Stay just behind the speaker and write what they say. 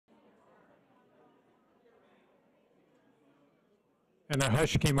And a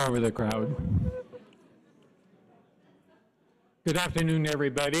hush came over the crowd. Good afternoon,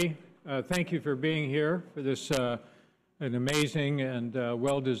 everybody. Thank you for being here for this an amazing and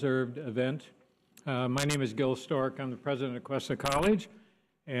well-deserved event. My name is Gil Stork. I'm the president of Cuesta College,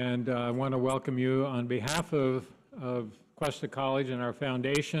 and I want to welcome you on behalf of Cuesta College and our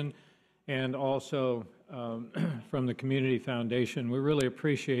foundation, and also from the Community Foundation. We really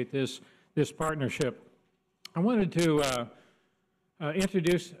appreciate this partnership. I wanted to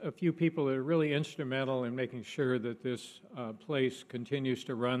introduce a few people that are really instrumental in making sure that this place continues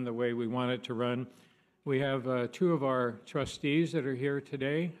to run the way we want it to run. We have two of our trustees that are here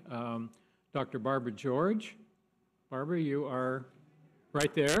today. Dr. Barbara George. Barbara, you are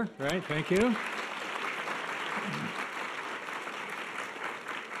right there, right? Thank you.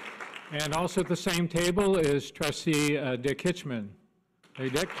 And also at the same table is Trustee Dick Hitchman. Hey,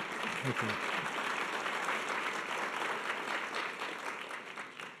 Dick. Thank you.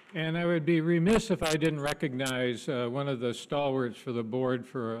 And I would be remiss if I didn't recognize one of the stalwarts for the board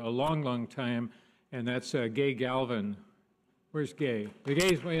for a long, long time, and that's Gay Galvin. Where's Gay? The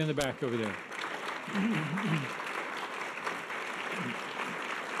Gay's way in the back over there. I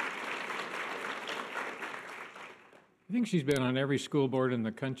think she's been on every school board in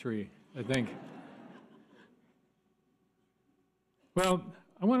the country, I think. Well,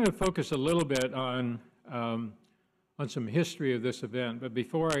 I wanted to focus a little bit on some history of this event, but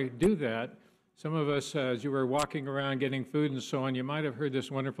before I do that, some of us, as you were walking around getting food and so on, you might have heard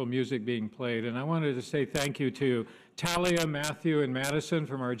this wonderful music being played, and I wanted to say thank you to Talia, Matthew, and Madison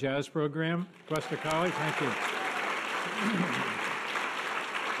from our jazz program, Cuesta College. Thank you.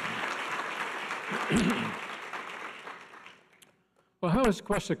 Well, how has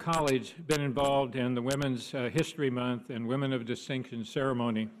Cuesta College been involved in the Women's History Month and Women of Distinction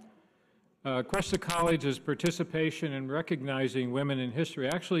ceremony? Cuesta College's participation in recognizing women in history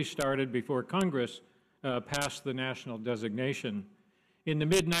actually started before Congress passed the national designation. In the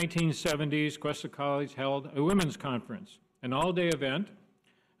mid-1970s, Cuesta College held a women's conference, an all-day event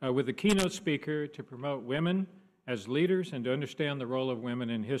with a keynote speaker to promote women as leaders and to understand the role of women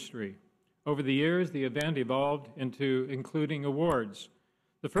in history. Over the years, the event evolved into including awards.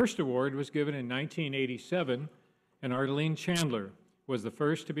 The first award was given in 1987, and Arlene Chandler was the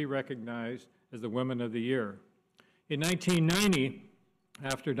first to be recognized as the Woman of the Year. In 1990,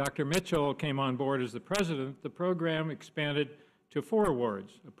 after Dr. Mitchell came on board as the president, the program expanded to 4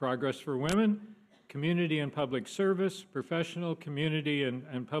 awards: a Progress for Women, Community and Public Service, Professional, Community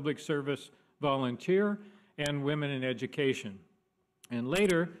and Public Service Volunteer, and Women in Education. And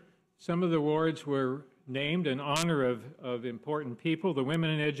later, some of the awards were named in honor of important people. The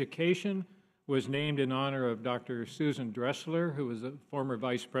Women in Education was named in honor of Dr. Susan Dressler, who was a former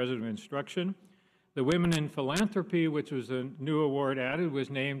Vice President of Instruction. The Women in Philanthropy, which was a new award added, was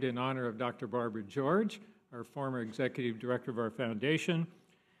named in honor of Dr. Barbara George, our former Executive Director of our foundation.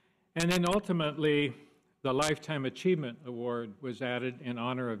 And then ultimately, the Lifetime Achievement Award was added in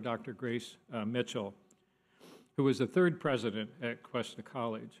honor of Dr. Grace Mitchell, who was the 3rd president at Cuesta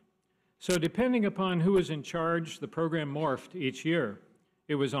College. So depending upon who was in charge, the program morphed each year.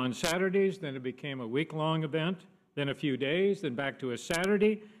 It was on Saturdays, then it became a week-long event, then a few days, then back to a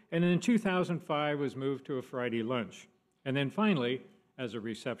Saturday, and in 2005 was moved to a Friday lunch, and then finally as a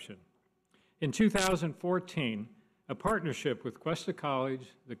reception. In 2014, a partnership with Cuesta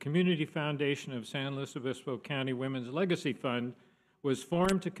College, the Community Foundation of San Luis Obispo County Women's Legacy Fund, was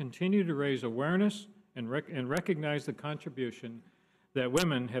formed to continue to raise awareness and recognize the contribution that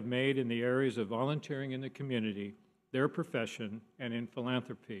women have made in the areas of volunteering in the community, their profession, and in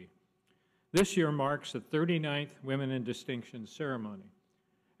philanthropy. This year marks the 39th Women in Distinction ceremony.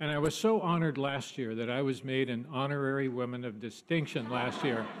 And I was so honored last year that I was made an honorary Woman of Distinction last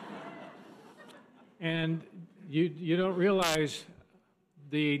year. And you don't realize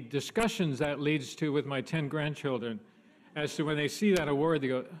the discussions that leads to with my 10 grandchildren as to when they see that award, they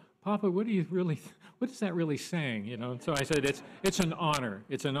go, Papa, what is that really saying? You know? So I said, it's an honor.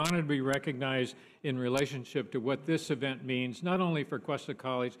 It's an honor to be recognized in relationship to what this event means, not only for Cuesta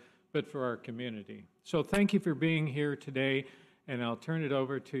College, but for our community. So thank you for being here today, and I'll turn it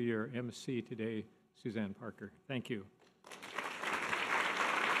over to your MC today, Suzanne Parker. Thank you.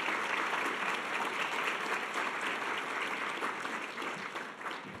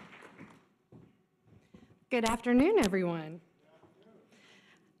 Good afternoon, everyone.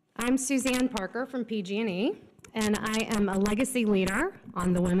 I'm Suzanne Parker from PG&E, and I am a legacy leader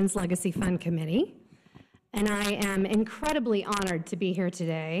on the Women's Legacy Fund Committee. And I am incredibly honored to be here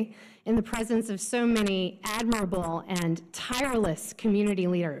today in the presence of so many admirable and tireless community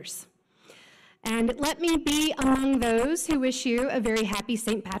leaders. And let me be among those who wish you a very happy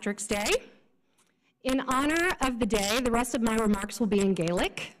St. Patrick's Day. In honor of the day, the rest of my remarks will be in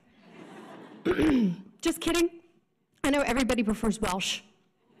Gaelic. Just kidding. I know everybody prefers Welsh.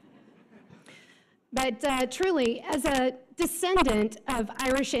 But truly, as a descendant of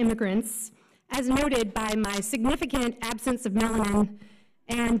Irish immigrants, as noted by my significant absence of melanin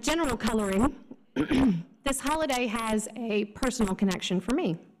and general coloring, this holiday has a personal connection for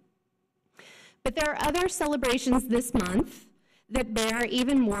me. But there are other celebrations this month that bear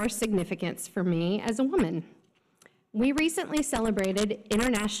even more significance for me as a woman. We recently celebrated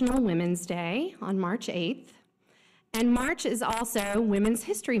International Women's Day on March 8th, and March is also Women's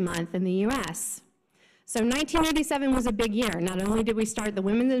History Month in the US. So 1987 was a big year. Not only did we start the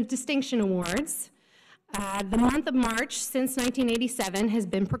Women of Distinction Awards, the month of March since 1987 has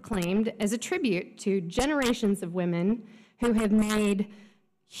been proclaimed as a tribute to generations of women who have made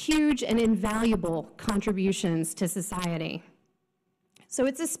huge and invaluable contributions to society. So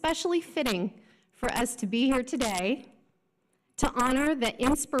it's especially fitting for us to be here today to honor the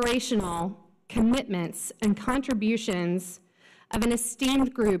inspirational commitments and contributions of an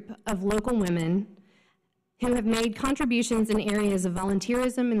esteemed group of local women who have made contributions in areas of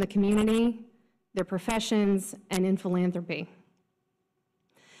volunteerism in the community, their professions, and in philanthropy.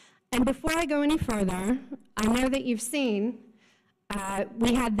 And before I go any further, I know that you've seen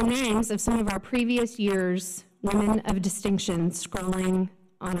we had the names of some of our previous year's Women of Distinction scrolling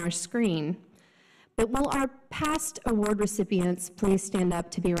on our screen. But will our past award recipients please stand up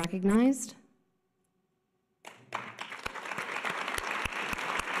to be recognized?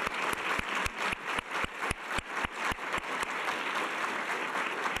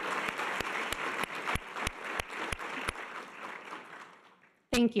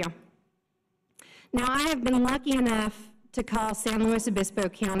 Thank you. Now, I have been lucky enough to call San Luis Obispo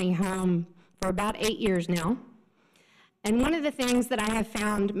County home for about 8 years now. And one of the things that I have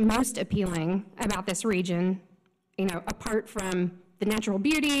found most appealing about this region, apart from the natural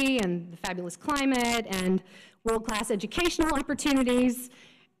beauty and the fabulous climate and world-class educational opportunities,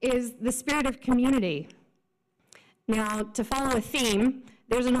 is the spirit of community. Now, to follow a theme,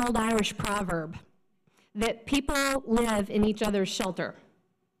 there's an old Irish proverb that people live in each other's shelter.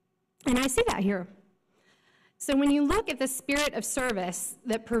 And I see that here. So when you look at the spirit of service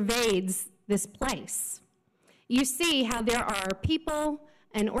that pervades this place, you see how there are people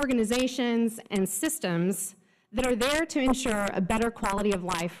and organizations and systems that are there to ensure a better quality of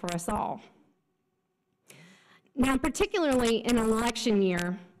life for us all. Now, particularly in an election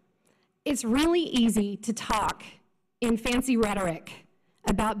year, it's really easy to talk in fancy rhetoric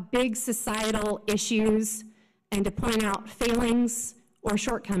about big societal issues and to point out failings or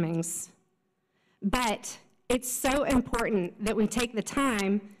shortcomings. But it's so important that we take the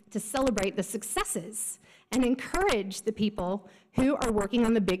time to celebrate the successes and encourage the people who are working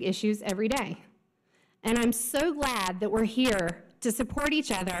on the big issues every day. And I'm so glad that we're here to support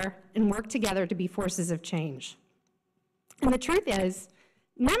each other and work together to be forces of change. And the truth is,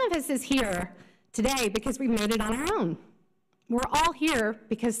 none of us is here today because we made it on our own. We're all here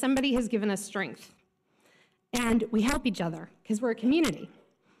because somebody has given us strength. And we help each other because we're a community.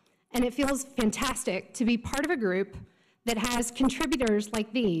 And it feels fantastic to be part of a group that has contributors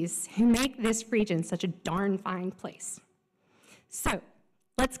like these who make this region such a darn fine place. So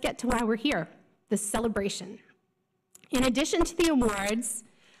let's get to why we're here, the celebration. In addition to the awards,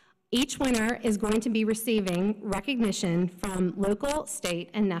 each winner is going to be receiving recognition from local, state,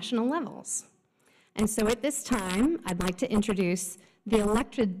 and national levels. And so at this time, I'd like to introduce the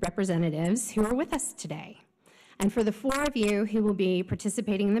elected representatives who are with us today. And for the 4 of you who will be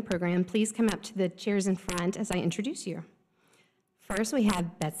participating in the program, please come up to the chairs in front as I introduce you. First, we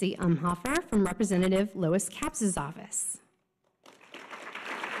have Betsy Umhofer from Representative Lois Capps' office.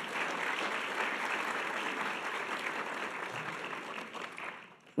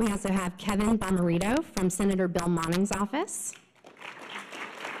 We also have Kevin Bomarito from Senator Bill Monning's office.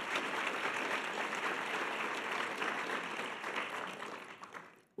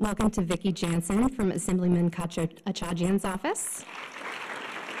 Welcome to Vicki Jansen from Assemblyman Kachajian's office.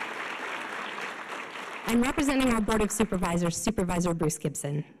 And representing our Board of Supervisors, Supervisor Bruce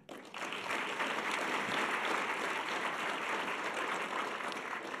Gibson.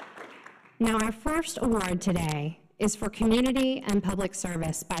 Now, our first award today is for community and public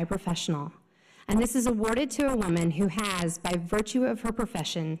service by a professional. And this is awarded to a woman who has, by virtue of her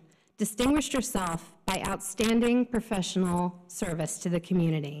profession, distinguished herself by outstanding professional service to the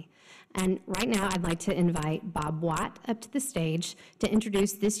community. And right now, I'd like to invite Bob Watt up to the stage to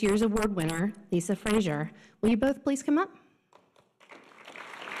introduce this year's award winner, Lisa Fraser. Will you both please come up?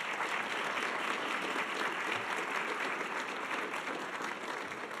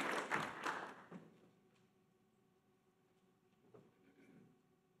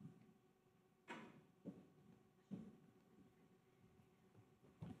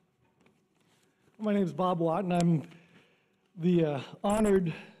 My name is Bob Watt, and I'm the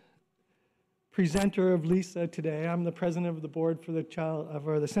honored presenter of LISA today. I'm the president of the board for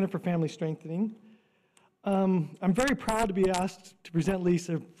the Center for Family Strengthening. I'm very proud to be asked to present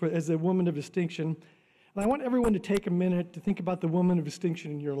LISA as a woman of distinction. And I want everyone to take a minute to think about the woman of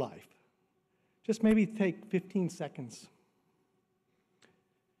distinction in your life. Just maybe take 15 seconds.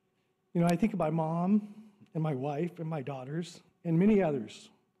 You know, I think of my mom and my wife and my daughters and many others.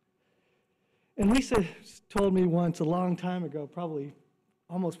 And Lisa told me once, a long time ago, probably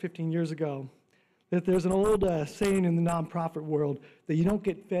almost 15 years ago, that there's an old saying in the nonprofit world that you don't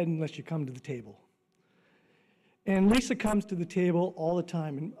get fed unless you come to the table. And Lisa comes to the table all the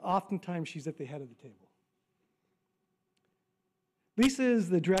time, and oftentimes she's at the head of the table. Lisa is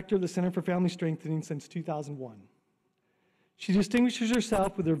the director of the Center for Family Strengthening since 2001. She distinguishes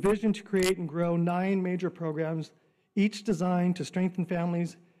herself with her vision to create and grow 9 major programs, each designed to strengthen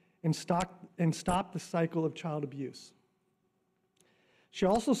families and stop the cycle of child abuse. She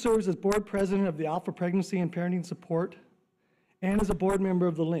also serves as board president of the Alpha Pregnancy and Parenting Support and as a board member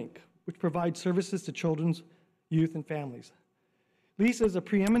of the Link, which provides services to children's, youth, and families. Lisa is a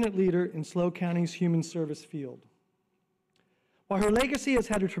preeminent leader in SLO County's human service field. While her legacy has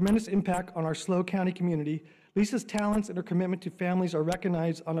had a tremendous impact on our SLO County community, Lisa's talents and her commitment to families are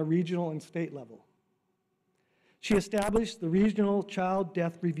recognized on a regional and state level. She established the Regional Child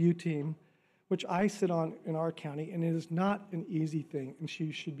Death Review Team, which I sit on in our county, and it is not an easy thing, and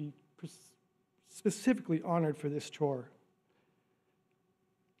she should be specifically honored for this chore.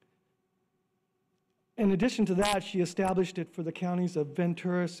 In addition to that, she established it for the counties of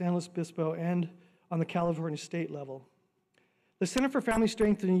Ventura, San Luis Obispo, and on the California state level. The Center for Family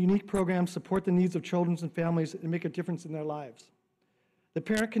Strengthening unique programs support the needs of children and families and make a difference in their lives. The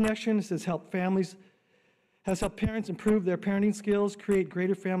Parent Connection has helped parents improve their parenting skills, create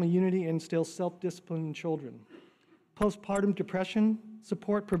greater family unity, and instill self-discipline in children. Postpartum depression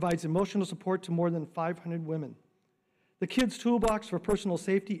support provides emotional support to more than 500 women. The Kids Toolbox for Personal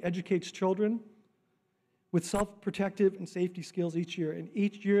Safety educates children with self-protective and safety skills each year. And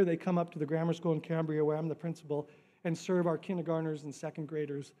each year they come up to the grammar school in Cambria, where I'm the principal, and serve our kindergartners and second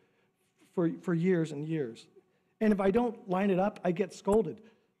graders for years and years. And if I don't line it up, I get scolded.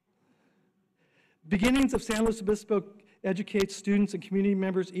 Beginnings of San Luis Obispo educates students and community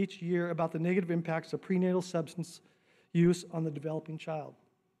members each year about the negative impacts of prenatal substance use on the developing child.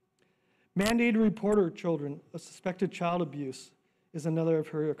 Mandated reporter children of suspected child abuse is another of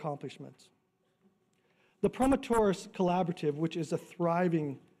her accomplishments. The Promotores Collaborative, which is a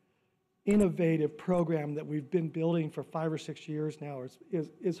thriving, innovative program that we've been building for 5 or 6 years now,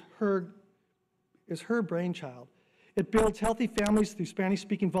 is her brainchild. It builds healthy families through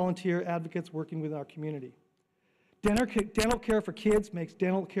Spanish-speaking volunteer advocates working with our community. Dental care for kids makes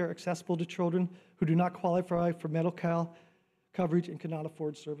dental care accessible to children who do not qualify for medical coverage and cannot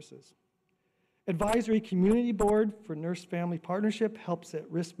afford services. Advisory Community Board for Nurse-Family Partnership helps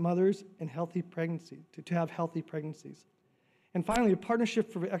at-risk mothers and healthy pregnancy, to have healthy pregnancies. And finally, a Partnership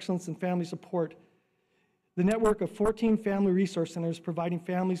for Excellence in Family Support, the network of 14 family resource centers providing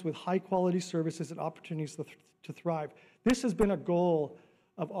families with high-quality services and opportunities to thrive. This has been a goal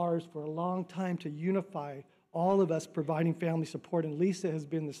of ours for a long time, to unify all of us providing family support, and Lisa has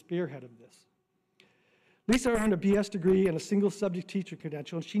been the spearhead of this. Lisa earned a BS degree and a single subject teacher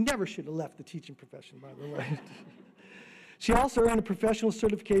credential, and she never should have left the teaching profession, by the way. She also earned a professional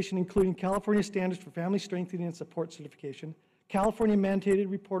certification, including California Standards for Family Strengthening and Support certification, California Mandated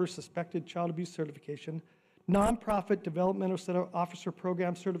Reporter Suspected Child Abuse certification, Nonprofit Developmental Officer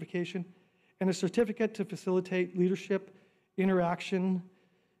Program certification, and a certificate to facilitate Leadership Interaction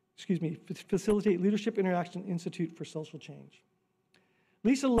Institute for Social Change.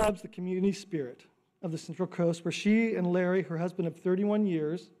 Lisa loves the community spirit of the Central Coast, where she and Larry, her husband of 31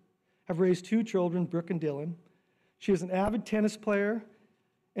 years, have raised 2 children, Brooke and Dylan. She is an avid tennis player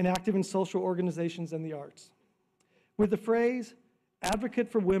and active in social organizations and the arts. With the phrase,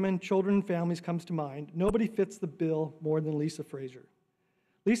 advocate for women, children, and families comes to mind, nobody fits the bill more than Lisa Fraser.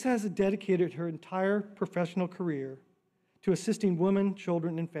 Lisa has dedicated her entire professional career to assisting women,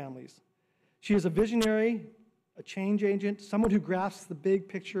 children, and families. She is a visionary, a change agent, someone who grasps the big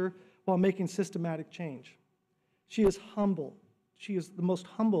picture while making systematic change. She is humble. She is the most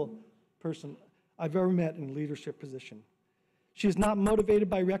humble person I've ever met in a leadership position. She is not motivated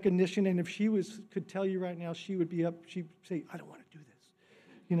by recognition, and if she could tell you right now, she'd say, I don't want to do this,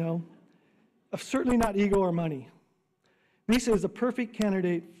 you know? Certainly not ego or money. Lisa is a perfect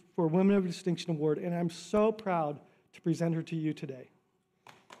candidate for Women of Distinction Award, and I'm so proud to present her to you today.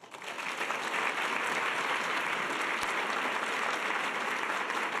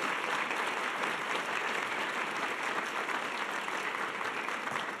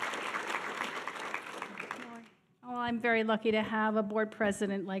 very lucky to have a board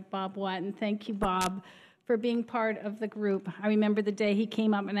president like Bob Watton. Thank you, Bob, for being part of the group. I remember the day he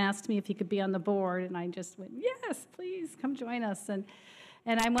came up and asked me if he could be on the board, and I just went, yes, please, come join us. And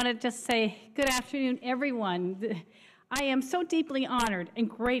I want to just say, good afternoon, everyone. I am so deeply honored and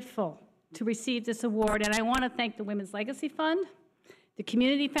grateful to receive this award, and I want to thank the Women's Legacy Fund, the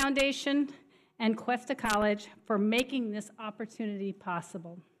Community Foundation, and Cuesta College for making this opportunity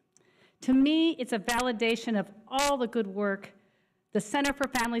possible. To me, it's a validation of all the good work the Center for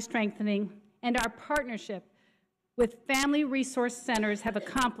Family Strengthening and our partnership with family resource centers have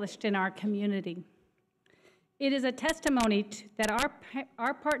accomplished in our community. It is a testimony that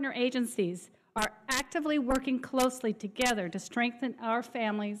our partner agencies are actively working closely together to strengthen our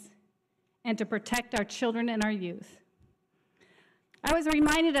families and to protect our children and our youth. I was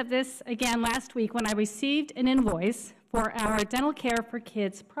reminded of this again last week when I received an invoice for our Dental Care for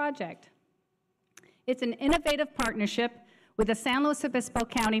Kids project. It's an innovative partnership with the San Luis Obispo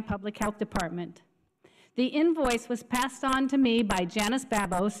County Public Health Department. The invoice was passed on to me by Janice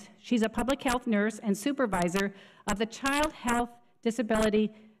Babos. She's a public health nurse and supervisor of the Child Health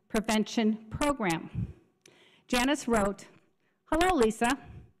Disability Prevention Program. Janice wrote, "Hello, Lisa.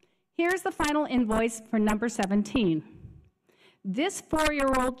 Here's the final invoice for number 17. This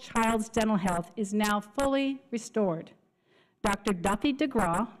 4-year-old child's dental health is now fully restored. Dr. Duffy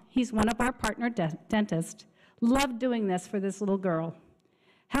DeGraw, he's one of our partner dentists, loved doing this for this little girl.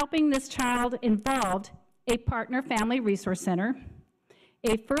 Helping this child involved a partner family resource center,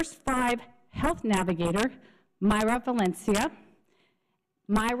 a First 5 health navigator, Myra Valencia.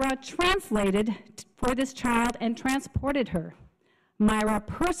 Myra translated for this child and transported her. Myra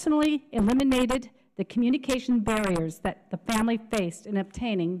personally eliminated the communication barriers that the family faced in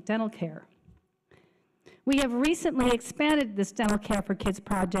obtaining dental care. We have recently expanded this Dental Care for Kids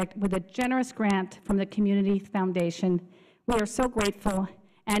project with a generous grant from the Community Foundation. We are so grateful,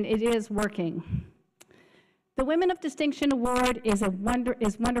 and it is working. The Women of Distinction Award is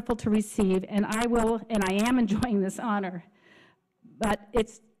wonderful to receive, and I am enjoying this honor. But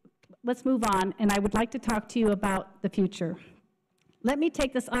let's move on, and I would like to talk to you about the future. Let me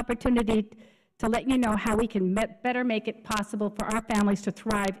take this opportunity to let you know how we can better make it possible for our families to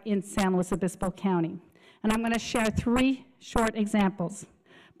thrive in San Luis Obispo County. And I'm going to share 3 short examples.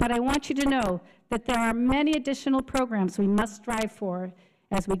 But I want you to know that there are many additional programs we must strive for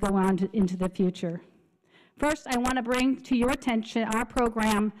as we go on into the future. First, I want to bring to your attention our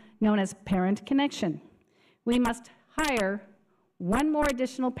program known as Parent Connection. We must hire 1 more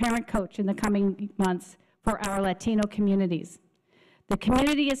additional parent coach in the coming months for our Latino communities. The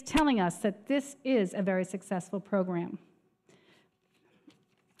community is telling us that this is a very successful program.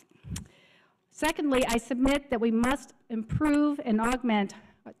 Secondly, I submit that we must improve and augment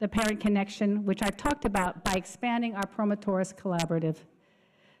the Parent Connection, which I've talked about, by expanding our Promotores Collaborative.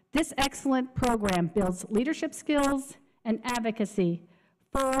 This excellent program builds leadership skills and advocacy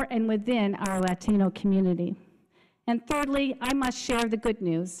for and within our Latino community. And thirdly, I must share the good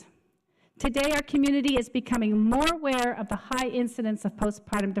news. Today, our community is becoming more aware of the high incidence of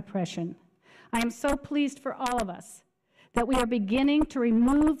postpartum depression. I am so pleased for all of us that we are beginning to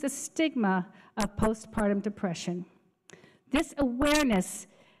remove the stigma of postpartum depression. This awareness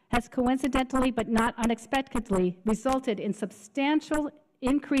has coincidentally but not unexpectedly resulted in substantial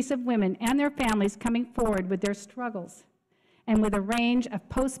increase of women and their families coming forward with their struggles and with a range of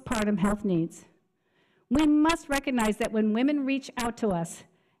postpartum health needs. We must recognize that when women reach out to us,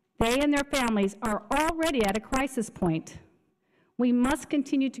 they and their families are already at a crisis point. We must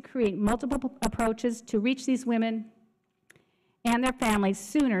continue to create multiple approaches to reach these women and their families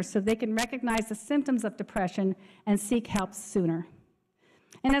sooner so they can recognize the symptoms of depression and seek help sooner.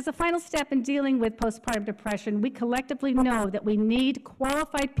 And as a final step in dealing with postpartum depression, we collectively know that we need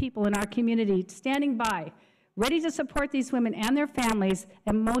qualified people in our community standing by, ready to support these women and their families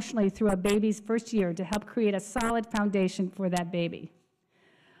emotionally through a baby's first year to help create a solid foundation for that baby.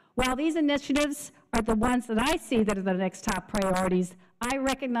 While these initiatives are the ones that I see that are the next top priorities, I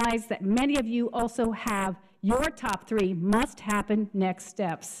recognize that many of you also have your top 3 must-happen next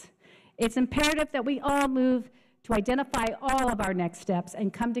steps. It's imperative that we all move to identify all of our next steps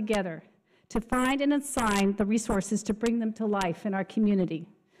and come together to find and assign the resources to bring them to life in our community.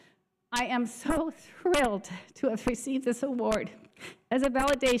 I am so thrilled to have received this award as a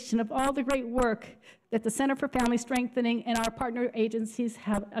validation of all the great work that the Center for Family Strengthening and our partner agencies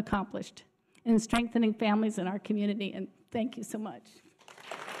have accomplished in strengthening families in our community, and thank you so much.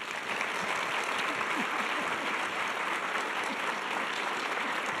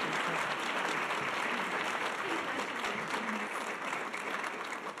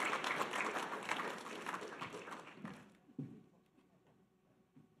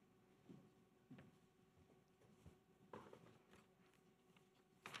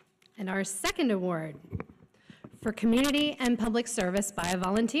 And our second award for community and public service by a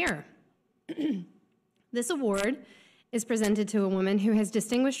volunteer. This award is presented to a woman who has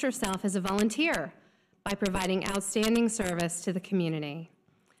distinguished herself as a volunteer by providing outstanding service to the community.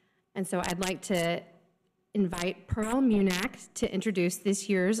 And so I'd like to invite Pearl Munak to introduce this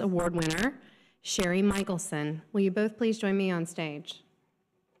year's award winner, Cherie Michaelson. Will you both please join me on stage?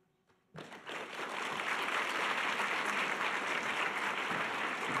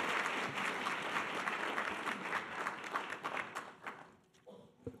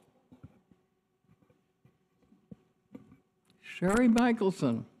 Cherie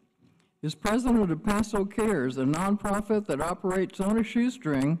Michaelson is president of Paso Cares, a nonprofit that operates on a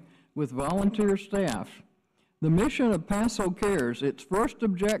shoestring with volunteer staff. The mission of Paso Cares, its first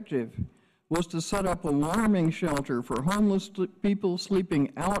objective, was to set up a warming shelter for homeless people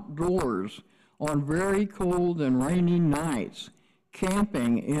sleeping outdoors on very cold and rainy nights,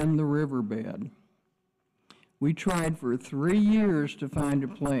 camping in the riverbed. We tried for 3 years to find a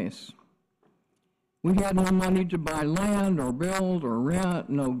place. We had no money to buy land or build or rent,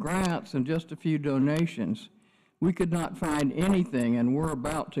 no grants, and just a few donations. We could not find anything and were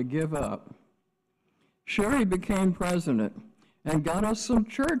about to give up. Cherie became president and got us some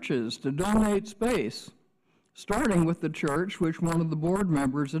churches to donate space, starting with the church which one of the board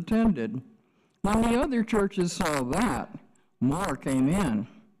members attended. When the other churches saw that, more came in.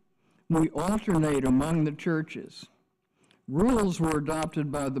 We alternate among the churches. Rules were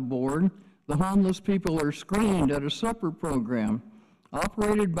adopted by the board. The homeless people are screened at a supper program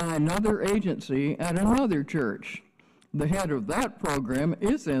operated by another agency at another church. The head of that program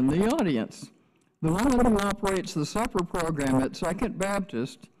is in the audience. The woman who operates the supper program at Second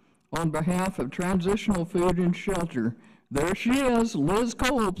Baptist on behalf of Transitional Food and Shelter. There she is, Liz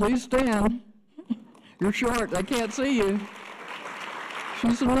Cole, please stand. You're short, I can't see you.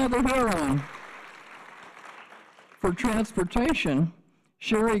 She's another hero. For transportation,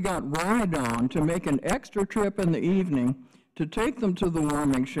 Cherie got ride-on to make an extra trip in the evening to take them to the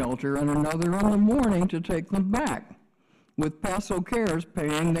warming shelter and another in the morning to take them back, with Paso Cares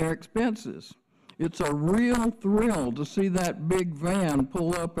paying their expenses. It's a real thrill to see that big van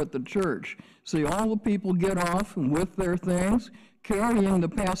pull up at the church, see all the people get off with their things, carrying the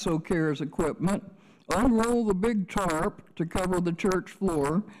Paso Cares equipment, unroll the big tarp to cover the church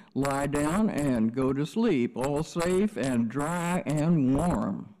floor, lie down and go to sleep, all safe and dry and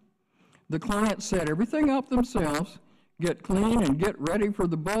warm. The clients set everything up themselves, get clean and get ready for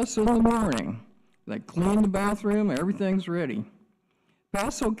the bus in the morning. They clean the bathroom, everything's ready.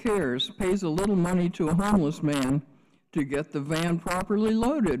 Paso Cares pays a little money to a homeless man to get the van properly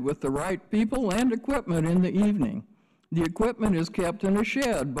loaded with the right people and equipment in the evening. The equipment is kept in a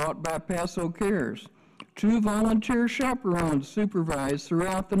shed bought by Paso Cares. 2 volunteer chaperones supervise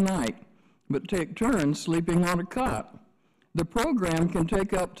throughout the night, but take turns sleeping on a cot. The program can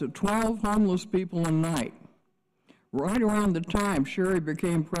take up to 12 homeless people a night. Right around the time Cherie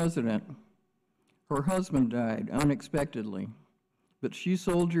became president, her husband died unexpectedly, but she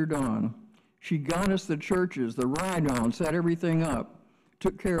soldiered on. She got us the churches, the ride-on, set everything up,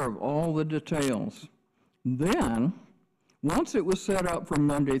 took care of all the details. Then, once it was set up from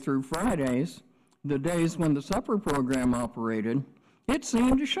Monday through Fridays, the days when the supper program operated, it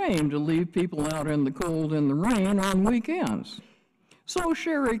seemed a shame to leave people out in the cold and the rain on weekends. So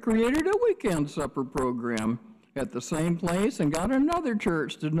Cherie created a weekend supper program at the same place and got another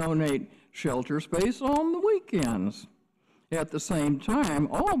church to donate shelter space on the weekends. At the same time,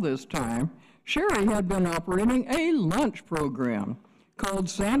 all this time, Cherie had been operating a lunch program called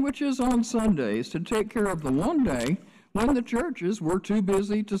Sandwiches on Sundays to take care of the one day when the churches were too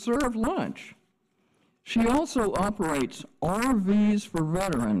busy to serve lunch. She also operates RVs for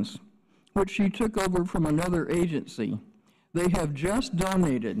veterans, which she took over from another agency. They have just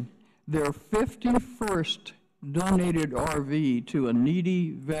donated their 51st donated RV to a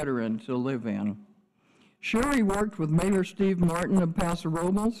needy veteran to live in. Cherie worked with Mayor Steve Martin of Paso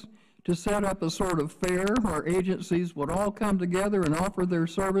Robles to set up a sort of fair where agencies would all come together and offer their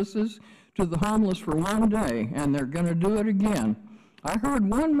services to the homeless for one day, and they're going to do it again. I heard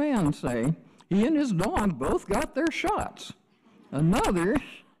one man say he and his dog both got their shots. Another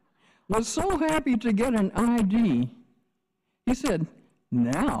was so happy to get an ID. He said,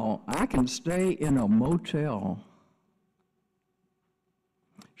 "Now I can stay in a motel."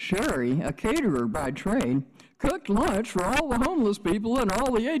 Cherie, a caterer by trade, cooked lunch for all the homeless people and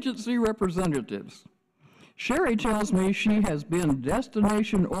all the agency representatives. Cherie tells me she has been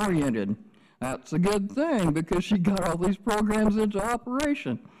destination-oriented. That's a good thing because she got all these programs into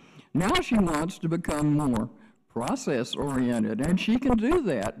operation. Now she wants to become more process-oriented, and she can do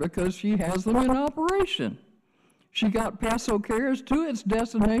that because she has them in operation. She got Paso Cares to its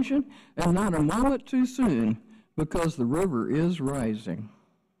destination, and not a moment too soon, because the river is rising.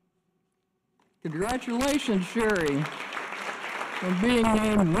 Congratulations, Cherie, on being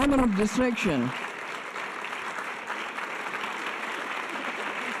named Woman of Distinction.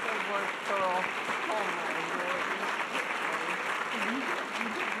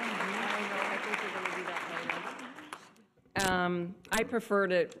 I prefer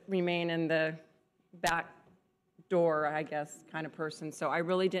to remain in the back door, I guess, kind of person, so I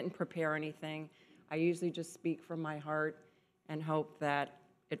really didn't prepare anything. I usually just speak from my heart and hope that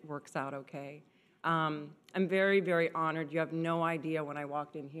it works out okay. I'm very, very honored. You have no idea when I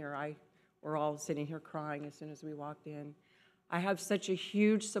walked in here. We're all sitting here crying as soon as we walked in. I have such a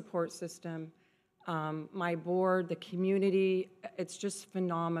huge support system. My board, the community, it's just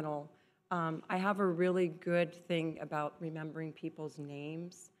phenomenal. I have a really good thing about remembering people's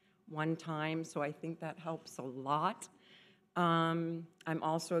names one time, so I think that helps a lot. I'm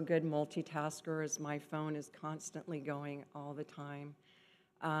also a good multitasker, as my phone is constantly going all the time.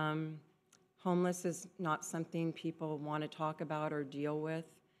 Homeless is not something people want to talk about or deal with,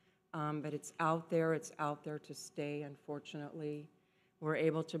 but it's out there to stay, unfortunately. We're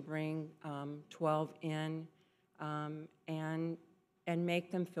able to bring 12 in and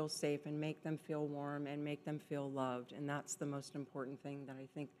make them feel safe and make them feel warm and make them feel loved, and that's the most important thing that I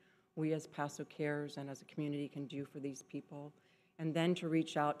think we as Paso Cares and as a community can do for these people, and then to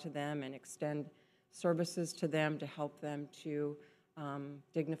reach out to them and extend services to them to help them to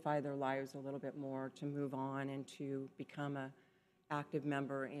dignify their lives a little bit more, to move on and to become an active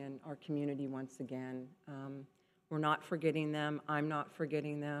member in our community once again. We're not forgetting them. I'm not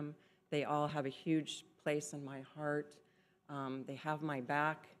forgetting them. They all have a huge place in my heart. They have my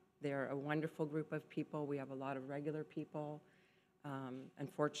back. They're a wonderful group of people. We have a lot of regular people.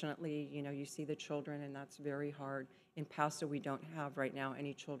 Unfortunately, you know, you see the children, and that's very hard. In Paso, we don't have right now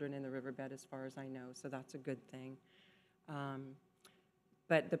any children in the riverbed as far as I know, so that's a good thing.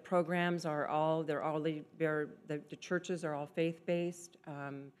 But the programs are all, the churches are all faith-based.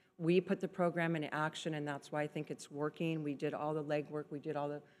 We put the program into action, and that's why I think it's working. We did all the legwork, we did all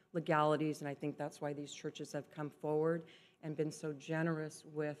the legalities, and I think that's why these churches have come forward and been so generous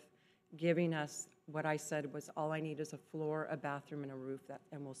with giving us what I said was all I need is a floor, a bathroom, and a roof,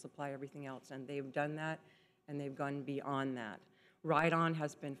 and we'll supply everything else. And they've done that, and they've gone beyond that. Ride On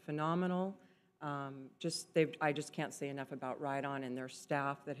has been phenomenal. I just can't say enough about Ride On and their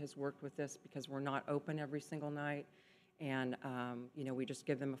staff that has worked with this, because we're not open every single night. And, you know, we just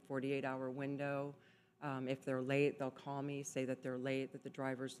give them a 48-hour window. If they're late, they'll call me, say that they're late, that the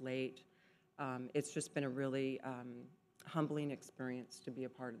driver's late. It's just been a really humbling experience to be a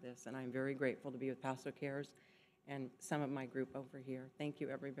part of this, and I'm very grateful to be with Paso Cares and some of my group over here. Thank you,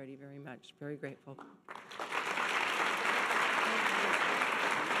 everybody, very much. Very grateful.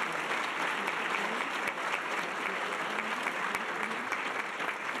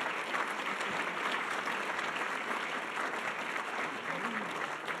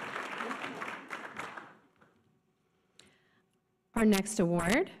 Our next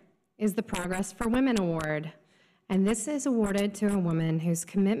award is the Progress for Women Award, and this is awarded to a woman whose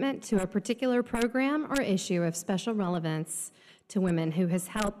commitment to a particular program or issue of special relevance to women who has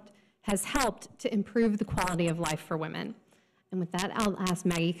helped to improve the quality of life for women. And with that, I'll ask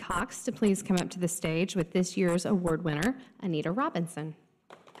Maggie Cox to please come up to the stage with this year's award winner, Anita Robinson.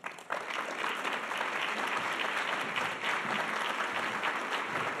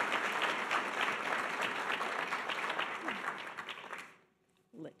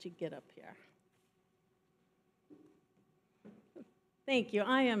 Let you get up here. Thank you.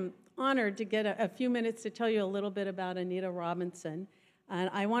 I am honored to get a few minutes to tell you a little bit about Anita Robinson. And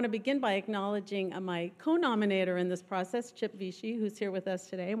I want to begin by acknowledging my co-nominator in this process, Chip Vichy, who's here with us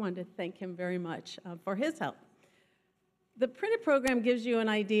today. I wanted to thank him very much for his help. The printed program gives you an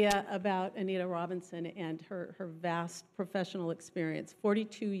idea about Anita Robinson and her vast professional experience,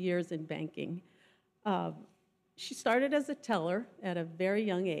 42 years in banking. She started as a teller at a very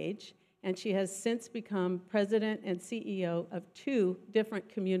young age, and she has since become president and CEO of 2 different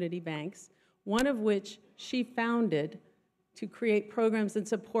community banks, one of which she founded to create programs and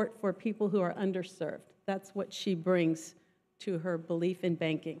support for people who are underserved. That's what she brings to her belief in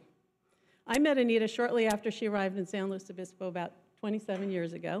banking. I met Anita shortly after she arrived in San Luis Obispo about 27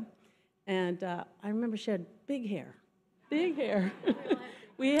 years ago, and I remember she had big hair, big hair.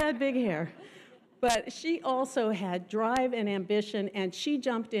 We had big hair. But she also had drive and ambition, and she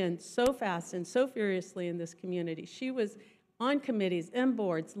jumped in so fast and so furiously in this community. She was on committees and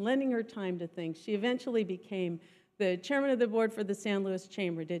boards, lending her time to things. She eventually became the chairman of the board for the San Luis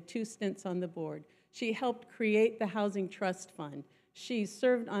Chamber, did 2 stints on the board. She helped create the Housing Trust Fund. She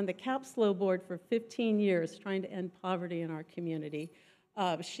served on the CAPSLO board for 15 years, trying to end poverty in our community.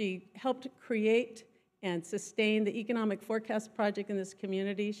 She helped create and sustain the Economic Forecast Project in this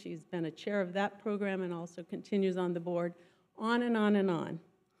community. She's been a chair of that program and also continues on the board, on and on and on.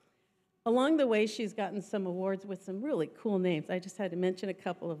 Along the way, she's gotten some awards with some really cool names. I just had to mention a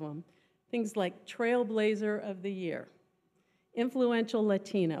couple of them. Things like Trailblazer of the Year, Influential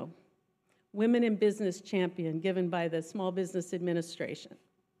Latino, Women in Business Champion, given by the Small Business Administration.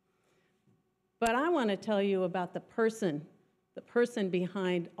 But I want to tell you about the person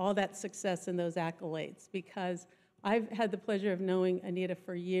behind all that success and those accolades, because I've had the pleasure of knowing Anita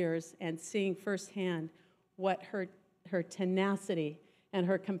for years and seeing firsthand what her tenacity and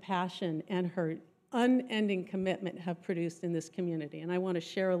her compassion and her unending commitment have produced in this community, and I want to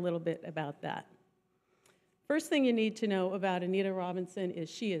share a little bit about that. First thing you need to know about Anita Robinson is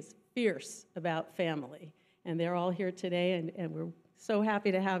she is fierce about family, and they're all here today, and we're so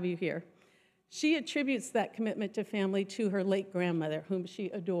happy to have you here. She attributes that commitment to family to her late grandmother, whom she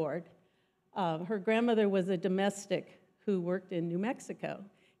adored. Her grandmother was a domestic who worked in New Mexico,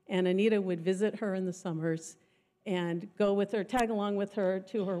 and Anita would visit her in the summers and go with her, tag along with her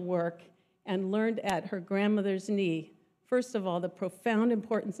to her work, and learned at her grandmother's knee, first of all, the profound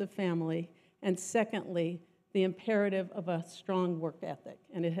importance of family, and secondly, the imperative of a strong work ethic,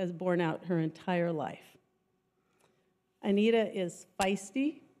 and it has borne out her entire life. Anita is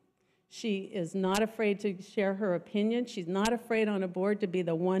feisty. She is not afraid to share her opinion. She's not afraid on a board to be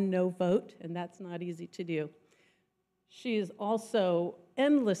the one no vote, and that's not easy to do. She is also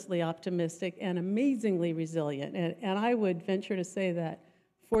endlessly optimistic and amazingly resilient, and I would venture to say that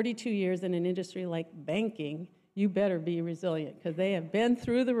 42 years in an industry like banking, you better be resilient, because they have been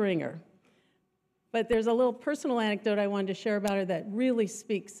through the ringer. But there's a little personal anecdote I wanted to share about her that really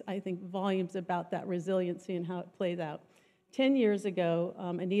speaks, I think, volumes about that resiliency and how it plays out. 10 years ago,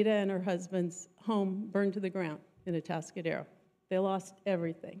 Anita and her husband's home burned to the ground in Atascadero. They lost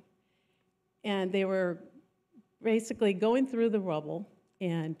everything. And they were basically going through the rubble,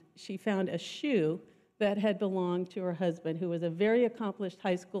 and she found a shoe that had belonged to her husband, who was a very accomplished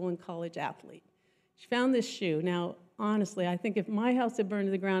high school and college athlete. She found this shoe. Now, honestly, I think if my house had burned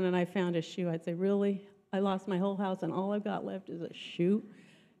to the ground and I found a shoe, I'd say, really? I lost my whole house and all I've got left is a shoe?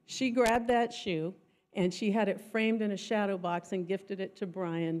 She grabbed that shoe and she had it framed in a shadow box and gifted it to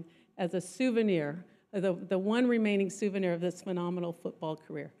Brian as a souvenir, the one remaining souvenir of this phenomenal football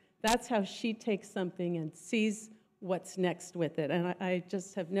career. That's how she takes something and sees what's next with it, and I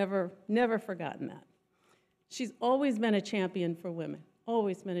just have never forgotten that. She's always been a champion for women,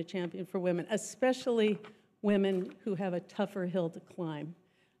 always been a champion for women, especially women who have a tougher hill to climb.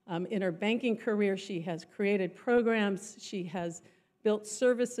 In her banking career, she has created programs, she has built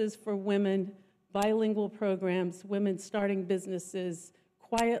services for women, bilingual programs, women starting businesses,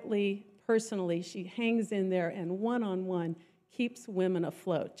 quietly, personally. She hangs in there and one-on-one keeps women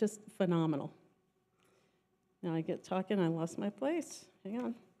afloat. Just phenomenal. Now I get talking, I lost my place. Hang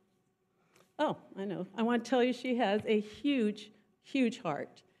on. Oh, I know. I want to tell you she has a huge, huge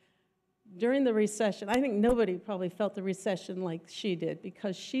heart. During the recession, I think nobody probably felt the recession like she did,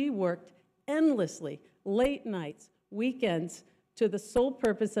 because she worked endlessly, late nights, weekends, to the sole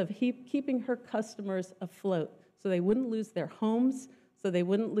purpose of keeping her customers afloat so they wouldn't lose their homes, so they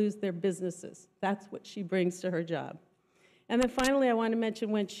wouldn't lose their businesses. That's what she brings to her job. And then finally, I want to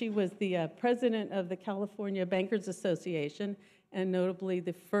mention when she was the president of the California Bankers Association, and notably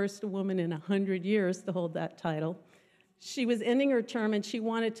the first woman in 100 years to hold that title. She was ending her term and she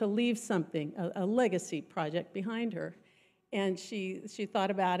wanted to leave something, a legacy project behind her. And she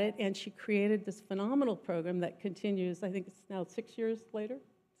thought about it and she created this phenomenal program that continues, I think it's now 6 years later,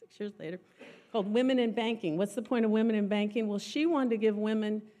 called Women in Banking. What's the point of Women in Banking? Well, she wanted to give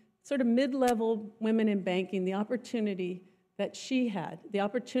women, sort of mid-level women in banking, the opportunity that she had, the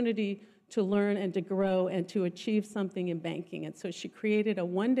opportunity to learn and to grow and to achieve something in banking. And so she created a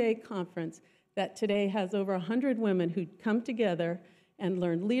one-day conference that today has over 100 women who come together and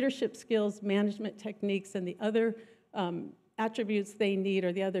learn leadership skills, management techniques, and the other attributes they need,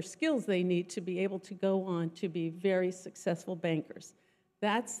 or the other skills they need to be able to go on to be very successful bankers.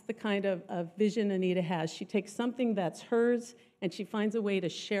 That's the kind of vision Anita has. She takes something that's hers and she finds a way to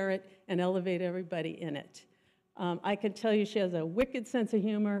share it and elevate everybody in it. I can tell you she has a wicked sense of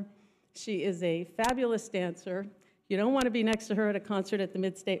humor. She is a fabulous dancer. You don't want to be next to her at a concert at the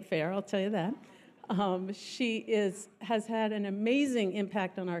Mid-State Fair, I'll tell you that. She has had an amazing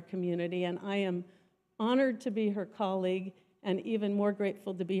impact on our community, and I am honored to be her colleague and even more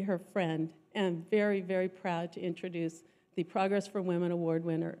grateful to be her friend, and very, very proud to introduce the Progress for Women Award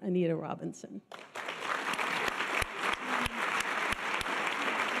winner, Anita Robinson.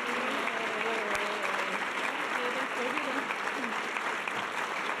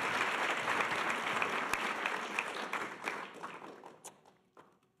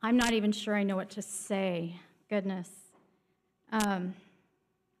 I'm not even sure I know what to say. Goodness.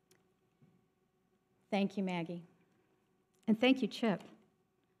 Thank you, Maggie. And thank you, Chip.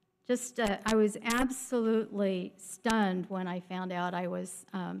 Just, I was absolutely stunned when I found out I was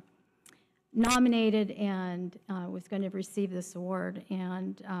nominated and was going to receive this award.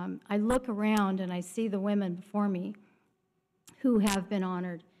 And I look around and I see the women before me who have been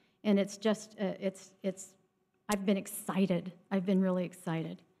honored. And it's just, I've been excited. I've been really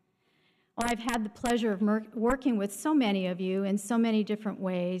excited. Well, I've had the pleasure of working with so many of you in so many different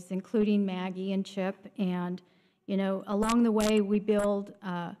ways, including Maggie and Chip. And, you know, along the way, we build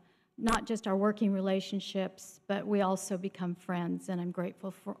not just our working relationships, but we also become friends, and I'm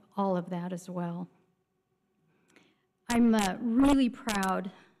grateful for all of that as well. I'm really proud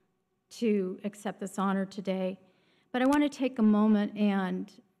to accept this honor today, but I want to take a moment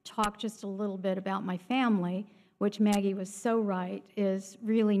and talk just a little bit about my family, which Maggie was so right, is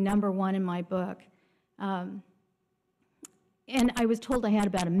really #1 in my book. And I was told I had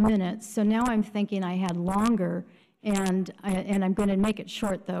about a minute, so now I'm thinking I had longer, and I'm going to make it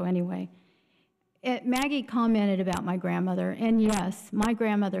short, though, anyway. Maggie commented about my grandmother, and yes, my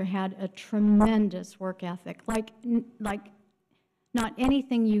grandmother had a tremendous work ethic, like not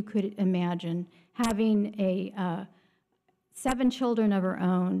anything you could imagine. Having 7 children of her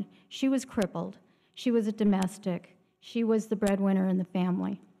own, she was crippled. She was a domestic. She was the breadwinner in the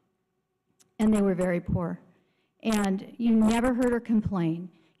family. And they were very poor. And you never heard her complain.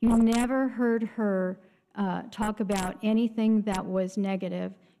 You never heard her talk about anything that was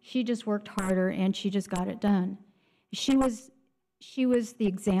negative. She just worked harder and she just got it done. She was the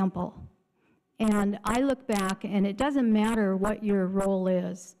example. And I look back, and it doesn't matter what your role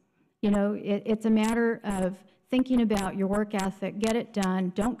is. You know, it's a matter of thinking about your work ethic, get it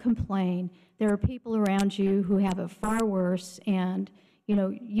done, don't complain. There are people around you who have it far worse, and you know,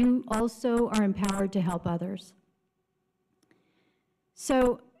 you also are empowered to help others.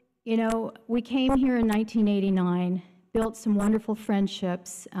 So, you know, we came here in 1989, built some wonderful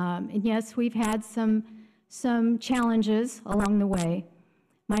friendships, and yes, we've had some challenges along the way.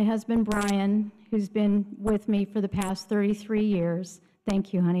 My husband, Brian, who's been with me for the past 33 years,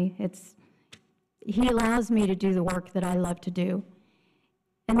 thank you, honey. He allows me to do the work that I love to do.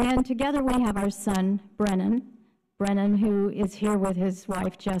 And then together we have our son, Brennan, who is here with his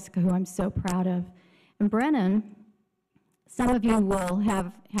wife, Jessica, who I'm so proud of. And Brennan, some of you will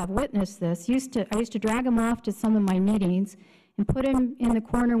have witnessed this. I used to drag him off to some of my meetings and put him in the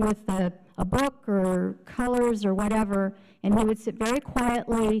corner with a book or colors or whatever, and he would sit very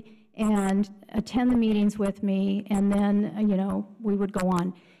quietly and attend the meetings with me, and then, you know, we would go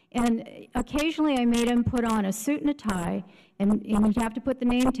on. And occasionally I made him put on a suit and a tie, and he'd have to put the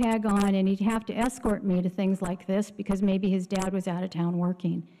name tag on, and he'd have to escort me to things like this because maybe his dad was out of town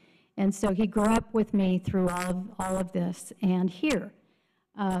working. And so he grew up with me through all of this. And here,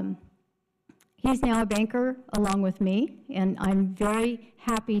 he's now a banker along with me, and I'm very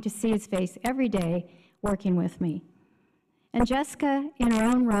happy to see his face every day working with me. And Jessica, in her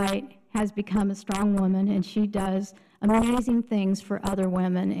own right, has become a strong woman, and she does amazing things for other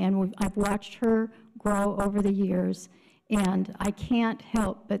women, and I've watched her grow over the years, and I can't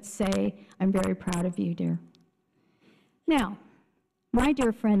help but say I'm very proud of you, dear. Now, my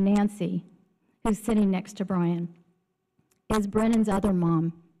dear friend Nancy, who's sitting next to Brian, is Brennan's other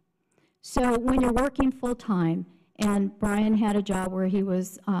mom. So when you're working full-time, and Brian had a job where he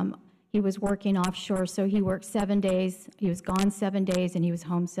was working offshore, so he worked 7 days, he was gone 7 days, and he was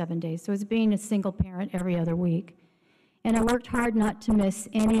home 7 days. So it was being a single parent every other week. And I worked hard not to miss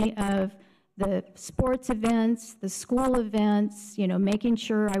any of the sports events, the school events, you know, making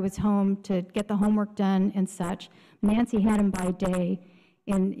sure I was home to get the homework done and such. Nancy had him by day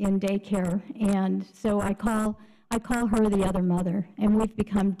in daycare, and so I call her the other mother, and we've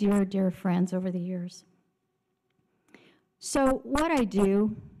become dear, dear friends over the years. So what I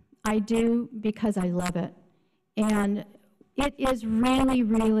do because I love it, and it is really,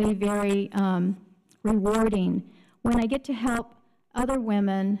 really very rewarding when I get to help other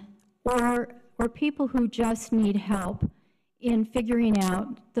women or people who just need help in figuring out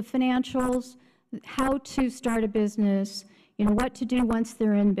the financials, how to start a business, you know, what to do once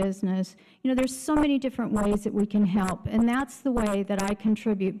they're in business. You know, there's so many different ways that we can help, and that's the way that I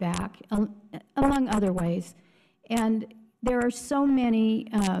contribute back, among other ways. And there are so many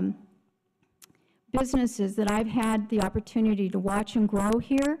businesses that I've had the opportunity to watch and grow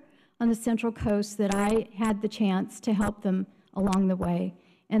here on the Central Coast that I had the chance to help them along the way,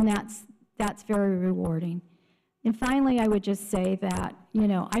 and that's very rewarding. And finally, I would just say that, you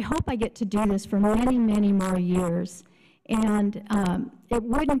know, I hope I get to do this for many, many more years, and it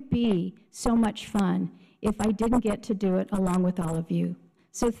wouldn't be so much fun if I didn't get to do it along with all of you.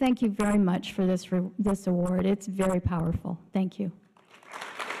 So thank you very much for this award. It's very powerful. Thank you.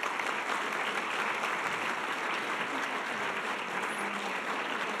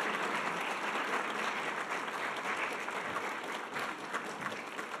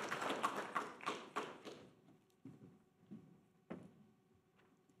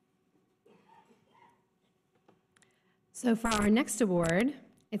 So for our next award,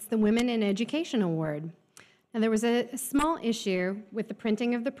 it's the Women in Education Award. Now, there was a small issue with the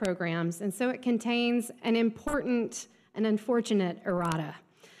printing of the programs, and so it contains an important and unfortunate errata.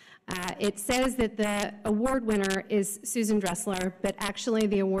 It says that the award winner is Susan Dressler, but actually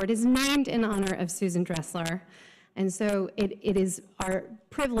the award is named in honor of Susan Dressler. And so it is our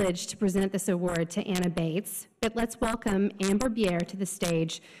privilege to present this award to Anna Bates. But let's welcome Anne Barbier to the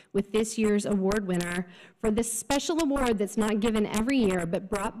stage with this year's award winner for this special award that's not given every year, but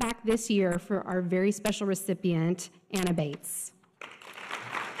brought back this year for our very special recipient, Anna Bates.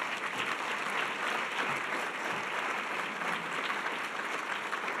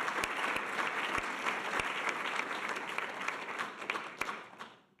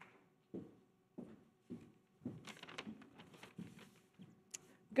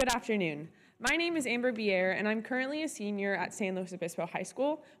 Good afternoon. My name is Amber Bier, and I'm currently a senior at San Luis Obispo High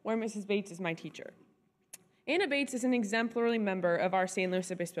School, where Mrs. Bates is my teacher. Anna Bates is an exemplary member of our San Luis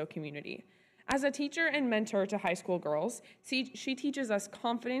Obispo community. As a teacher and mentor to high school girls, she teaches us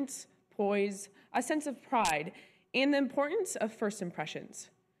confidence, poise, a sense of pride, and the importance of first impressions.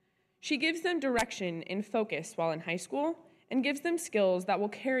 She gives them direction and focus while in high school, and gives them skills that will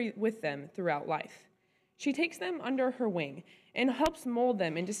carry with them throughout life. She takes them under her wing and helps mold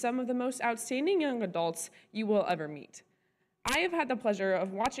them into some of the most outstanding young adults you will ever meet. I have had the pleasure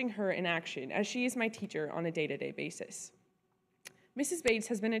of watching her in action as she is my teacher on a day-to-day basis. Mrs. Bates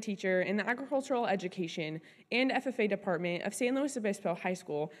has been a teacher in the agricultural education and FFA department of San Luis Obispo High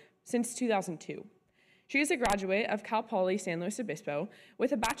School since 2002. She is a graduate of Cal Poly San Luis Obispo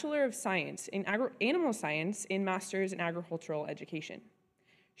with a Bachelor of Science in Animal Science and Master's in Agricultural Education.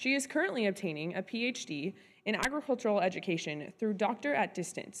 She is currently obtaining a PhD in agricultural education through Doctor at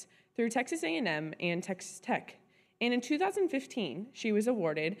Distance through Texas A&M and Texas Tech. And in 2015, she was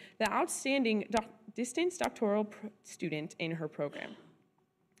awarded the Outstanding Distance Doctoral Student in her program.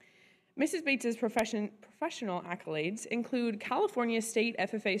 Mrs. Bates's professional accolades include California State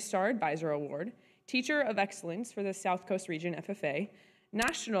FFA Star Advisor Award, Teacher of Excellence for the South Coast Region FFA,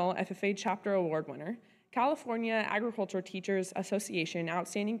 National FFA Chapter Award winner, California Agriculture Teachers Association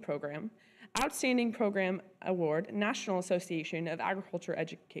Outstanding Program Award, National Association of Agriculture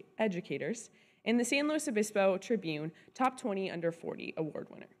Educators, and the San Luis Obispo Tribune Top 20 Under 40 Award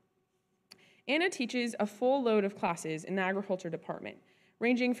winner. Anna teaches a full load of classes in the agriculture department,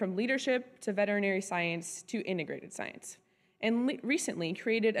 ranging from leadership to veterinary science to integrated science, and recently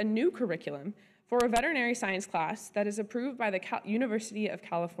created a new curriculum for a veterinary science class that is approved by the University of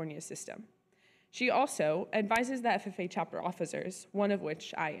California system. She also advises the FFA chapter officers, one of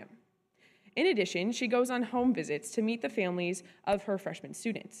which I am. In addition, she goes on home visits to meet the families of her freshman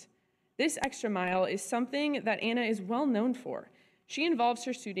students. This extra mile is something that Anna is well known for. She involves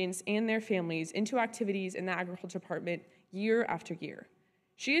her students and their families into activities in the agriculture department year after year.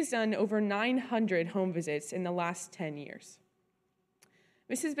 She has done over 900 home visits in the last 10 years.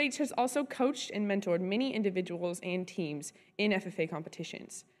 Mrs. Bates has also coached and mentored many individuals and teams in FFA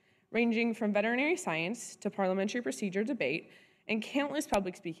competitions, ranging from veterinary science to parliamentary procedure debate and countless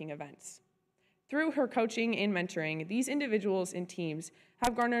public speaking events. Through her coaching and mentoring, these individuals and teams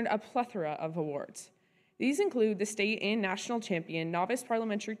have garnered a plethora of awards. These include the state and national champion novice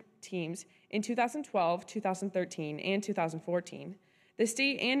parliamentary teams in 2012, 2013, and 2014, the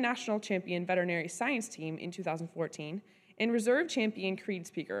state and national champion veterinary science team in 2014, and reserve champion creed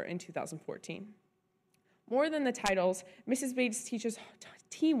speaker in 2014. More than the titles, Mrs. Bates teaches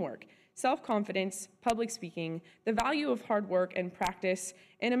teamwork, self-confidence, public speaking, the value of hard work and practice,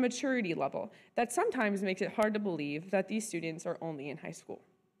 and a maturity level that sometimes makes it hard to believe that these students are only in high school.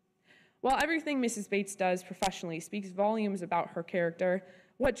 While everything Mrs. Bates does professionally speaks volumes about her character,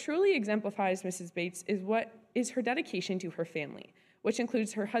 what truly exemplifies Mrs. Bates is her dedication to her family, which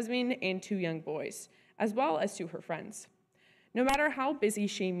includes her husband and 2 young boys, as well as to her friends. No matter how busy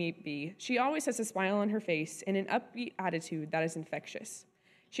she may be, she always has a smile on her face and an upbeat attitude that is infectious.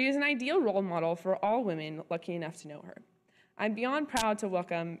 She is an ideal role model for all women lucky enough to know her. I'm beyond proud to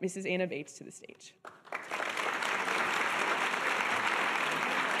welcome Mrs. Anna Bates to the stage.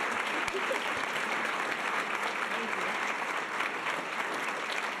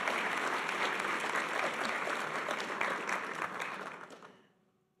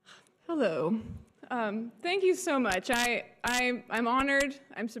 Hello. Thank you so much. I'm honored.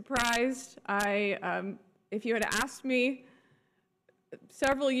 I'm surprised. If you had asked me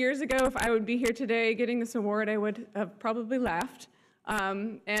several years ago if I would be here today getting this award, I would have probably laughed.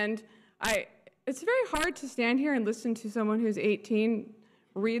 It's very hard to stand here and listen to someone who's 18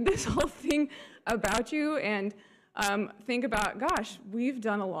 read this whole thing about you and think about, gosh, we've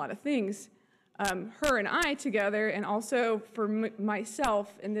done a lot of things. Her and I together, and also for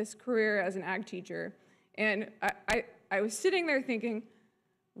myself in this career as an ag teacher. And I was sitting there thinking,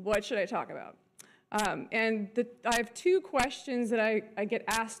 what should I talk about? I have two questions that I get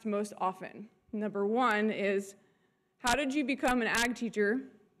asked most often. Number one is, how did you become an ag teacher?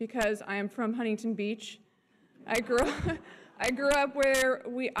 Because I am from Huntington Beach. I grew up where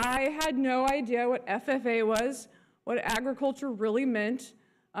I had no idea what FFA was, what agriculture really meant.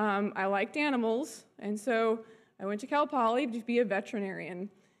 I liked animals, and so I went to Cal Poly to be a veterinarian.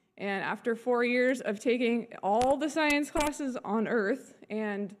 And after 4 years of taking all the science classes on earth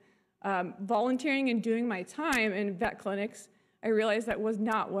and volunteering and doing my time in vet clinics, I realized that was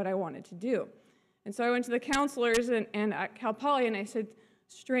not what I wanted to do. And so I went to the counselors and at Cal Poly, and I said,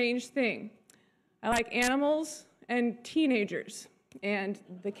 strange thing. I like animals and teenagers. And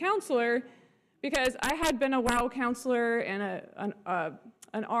the counselor, because I had been a WOW counselor and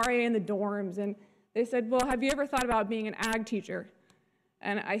an RA in the dorms, and they said, well, have you ever thought about being an ag teacher?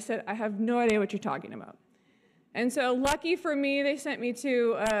 And I said, I have no idea what you're talking about. And so lucky for me, they sent me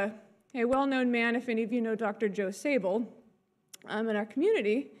to a well-known man, if any of you know Dr. Joe Sable, in our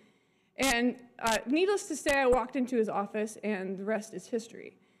community. And needless to say, I walked into his office, and the rest is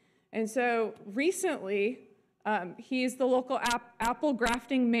history. And so recently, he's the local apple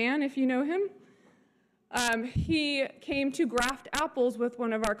grafting man, if you know him. He came to graft apples with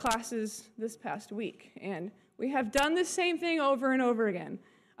one of our classes this past week, and we have done the same thing over and over again.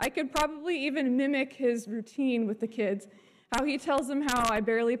 I could probably even mimic his routine with the kids, how he tells them how I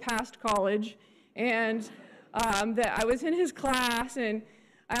barely passed college, and that I was in his class, and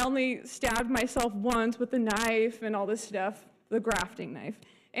I only stabbed myself once with a knife and all this stuff, the grafting knife.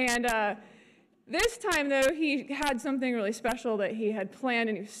 And this time, though, he had something really special that he had planned,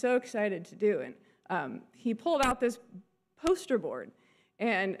 and he was so excited to do. And he pulled out this poster board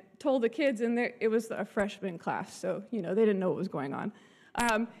and told the kids, and it was a freshman class, so they didn't know what was going on.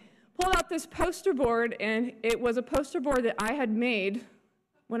 Pulled out this poster board, and it was a poster board that I had made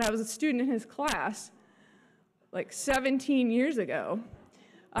when I was a student in his class, like 17 years ago.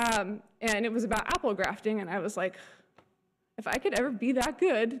 And it was about apple grafting, and I was like, if I could ever be that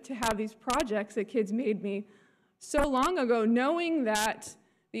good to have these projects that kids made me so long ago, knowing that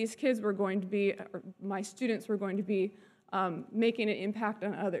these kids were going to be, or my students were going to be making an impact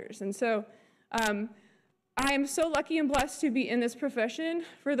on others. And so I am so lucky and blessed to be in this profession.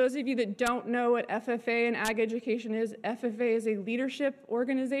 For those of you that don't know what FFA and ag education is, FFA is a leadership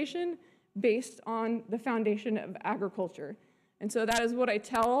organization based on the foundation of agriculture. And so that is what I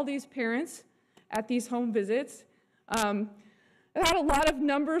tell all these parents at these home visits. I've had a lot of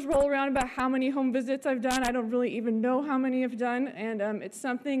numbers roll around about how many home visits I've done. I don't really even know how many I've done, and it's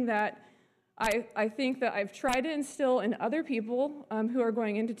something that I think that I've tried to instill in other people who are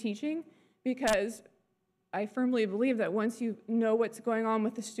going into teaching, because I firmly believe that once you know what's going on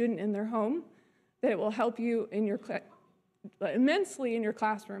with the student in their home, that it will help you in your immensely in your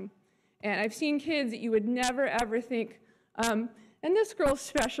classroom. And I've seen kids that you would never, ever think, and this girl's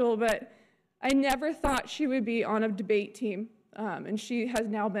special, but I never thought she would be on a debate team. And she has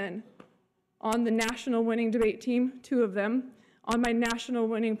now been on the national winning debate team, 2 of them, on my national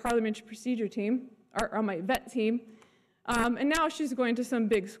winning parliamentary procedure team, or on my vet team, and now she's going to some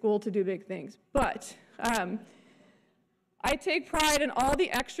big school to do big things. But I take pride in all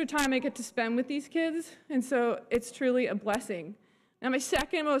the extra time I get to spend with these kids, and so it's truly a blessing. Now, my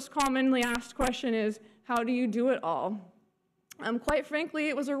second most commonly asked question is, how do you do it all? Quite frankly,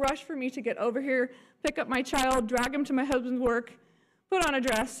 it was a rush for me to get over here, pick up my child, drag him to my husband's work, put on a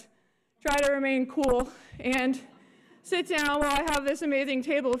dress, try to remain cool, and sit down while I have this amazing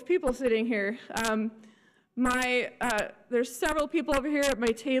table of people sitting here. There's several people over here at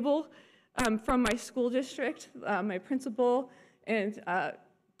my table from my school district, my principal, and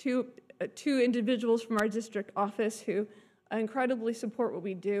two individuals from our district office who incredibly support what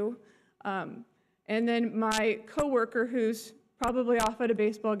we do. And then my coworker, who's probably off at a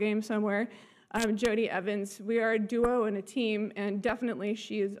baseball game somewhere, Jody Evans. We are a duo and a team, and definitely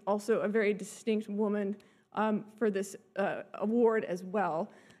she is also a very distinct woman for this award as well.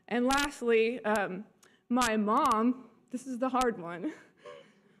 And lastly, my mom, this is the hard one,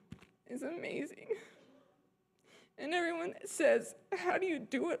 is amazing. And everyone says, how do you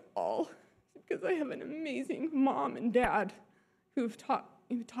do it all? Because I have an amazing mom and dad who taught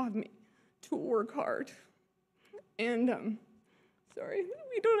me to work hard. And sorry,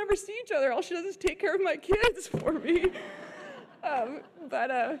 we don't ever see each other. All she does is take care of my kids for me.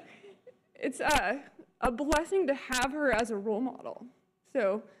 But it's a blessing to have her as a role model.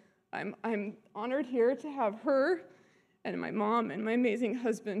 So I'm honored here to have her and my mom and my amazing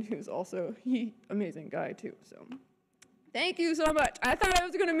husband, who's also amazing guy too. So thank you so much. I thought I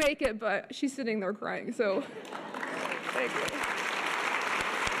was gonna make it, but she's sitting there crying. So thank you.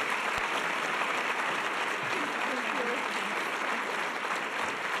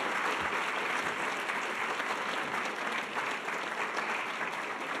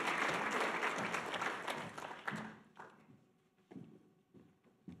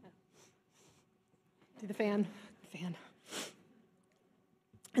 Do the fan.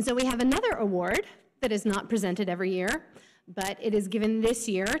 And so we have another award that is not presented every year, but it is given this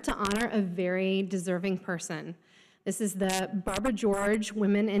year to honor a very deserving person. This is the Barbara George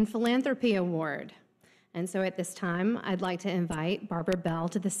Women in Philanthropy Award. And so at this time, I'd like to invite Barbara Bell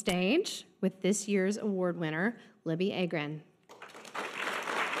to the stage with this year's award winner, Libby Agren.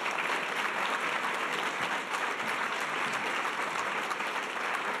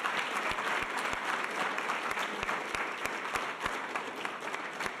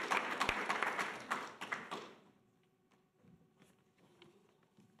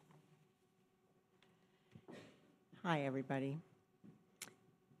 Hi, everybody.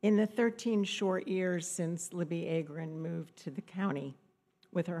 In the 13 short years since Libby Agren moved to the county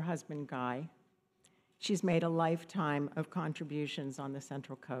with her husband, Guy, she's made a lifetime of contributions on the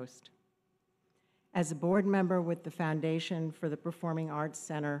Central Coast. As a board member with the Foundation for the Performing Arts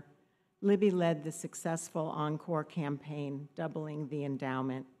Center, Libby led the successful Encore campaign, doubling the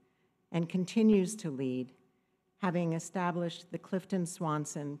endowment, and continues to lead, having established the Clifton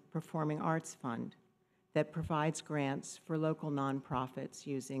Swanson Performing Arts Fund, that provides grants for local nonprofits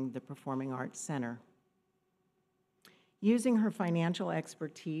using the Performing Arts Center. Using her financial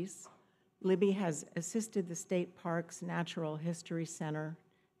expertise, Libby has assisted the State Parks Natural History Center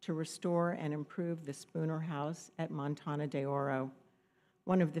to restore and improve the Spooner House at Montana de Oro,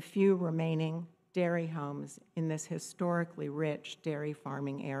 one of the few remaining dairy homes in this historically rich dairy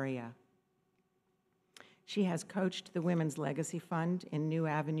farming area. She has coached the Women's Legacy Fund in new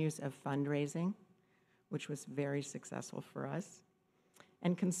avenues of fundraising, which was very successful for us,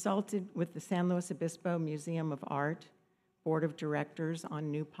 and consulted with the San Luis Obispo Museum of Art Board of Directors on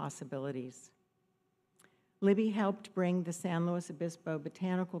new possibilities. Libby helped bring the San Luis Obispo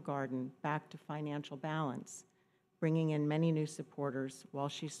Botanical Garden back to financial balance, bringing in many new supporters while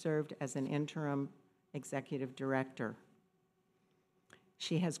she served as an interim executive director.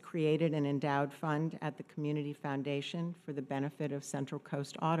 She has created an endowed fund at the Community Foundation for the benefit of Central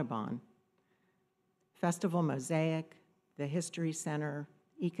Coast Audubon. Festival Mosaic, the History Center,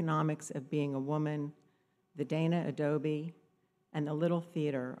 Economics of Being a Woman, the Dana Adobe, and the Little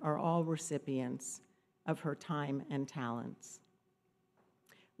Theater are all recipients of her time and talents.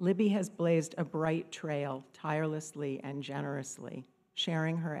 Libby has blazed a bright trail tirelessly and generously,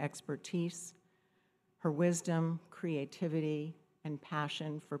 sharing her expertise, her wisdom, creativity, and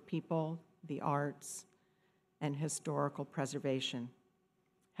passion for people, the arts, and historical preservation,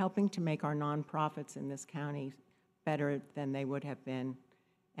 helping to make our nonprofits in this county better than they would have been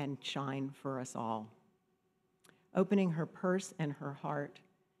and shine for us all. Opening her purse and her heart,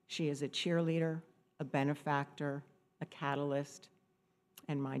 she is a cheerleader, a benefactor, a catalyst,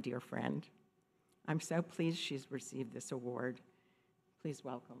 and my dear friend. I'm so pleased she's received this award. Please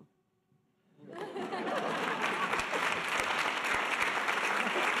welcome.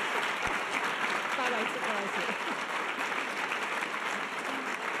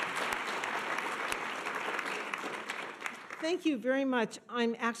 Thank you very much.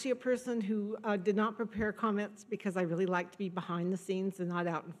 I'm actually a person who did not prepare comments because I really like to be behind the scenes and not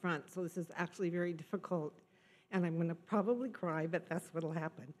out in front. So this is actually very difficult. And I'm going to probably cry, but that's what will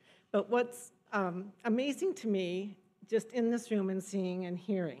happen. But what's amazing to me, just in this room and seeing and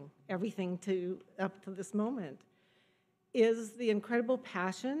hearing everything up to this moment, is the incredible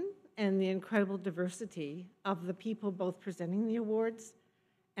passion and the incredible diversity of the people both presenting the awards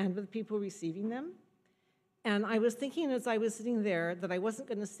and the people receiving them. And I was thinking as I was sitting there that I wasn't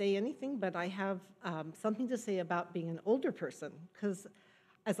going to say anything, but I have something to say about being an older person, because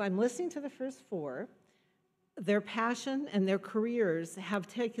as I'm listening to the first four, their passion and their careers have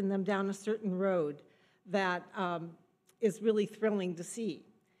taken them down a certain road that is really thrilling to see.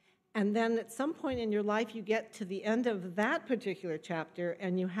 And then at some point in your life, you get to the end of that particular chapter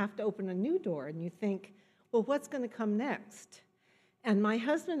and you have to open a new door and you think, well, what's going to come next? And my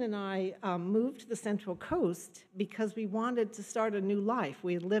husband and I moved to the Central Coast because we wanted to start a new life.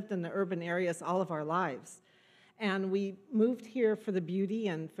 We had lived in the urban areas all of our lives. And we moved here for the beauty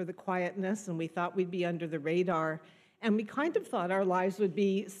and for the quietness, and we thought we'd be under the radar. And we kind of thought our lives would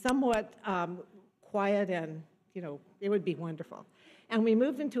be somewhat quiet and, you know, it would be wonderful. And we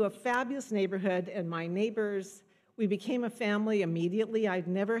moved into a fabulous neighborhood, and my neighbors, we became a family immediately. I'd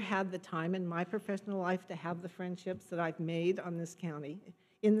never had the time in my professional life to have the friendships that I've made in this county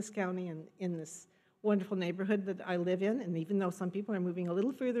and in this wonderful neighborhood that I live in. And even though some people are moving a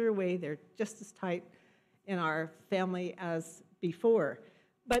little further away, they're just as tight in our family as before.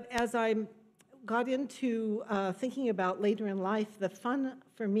 But as I got into thinking about later in life, the fun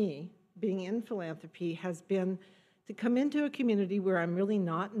for me being in philanthropy has been to come into a community where I'm really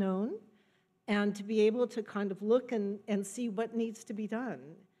not known and to be able to kind of look and see what needs to be done.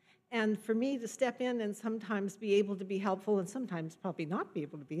 And for me to step in and sometimes be able to be helpful and sometimes probably not be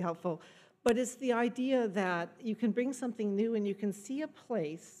able to be helpful, but it's the idea that you can bring something new and you can see a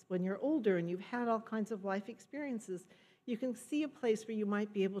place when you're older and you've had all kinds of life experiences, you can see a place where you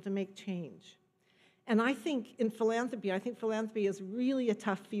might be able to make change. And I think philanthropy is really a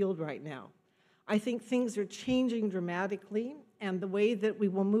tough field right now. I think things are changing dramatically, and the way that we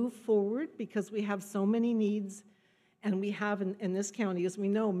will move forward, because we have so many needs, and we have in this county, as we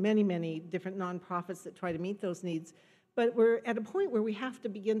know, many, many different nonprofits that try to meet those needs. But we're at a point where we have to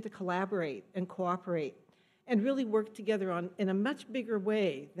begin to collaborate and cooperate and really work together in a much bigger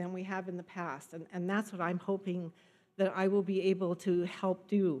way than we have in the past. And that's what I'm hoping that I will be able to help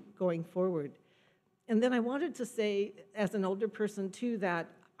do going forward. And then I wanted to say, as an older person too, that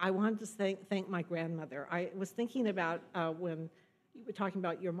I wanted to thank my grandmother. I was thinking about when you were talking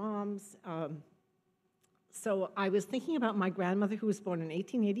about your moms. So I was thinking about my grandmother, who was born in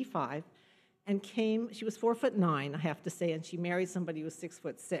 1885. And she was 4'9", I have to say, and she married somebody who was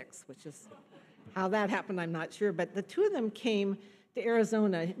 6'6", which is how that happened, I'm not sure. But the two of them came to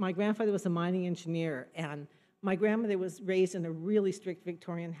Arizona. My grandfather was a mining engineer, and my grandmother was raised in a really strict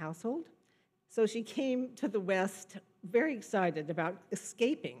Victorian household. So she came to the West very excited about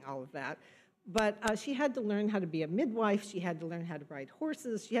escaping all of that. But she had to learn how to be a midwife. She had to learn how to ride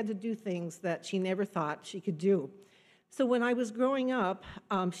horses. She had to do things that she never thought she could do. So when I was growing up,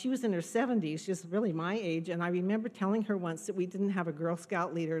 she was in her 70s, just really my age, and I remember telling her once that we didn't have a Girl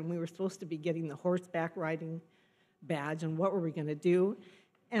Scout leader and we were supposed to be getting the horseback riding badge, and what were we going to do?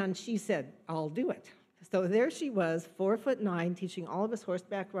 And she said, I'll do it. So there she was, 4'9", teaching all of us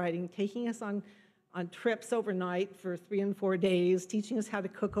horseback riding, taking us on trips overnight for 3 and 4 days, teaching us how to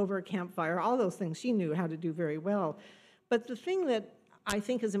cook over a campfire, all those things she knew how to do very well. But the thing that I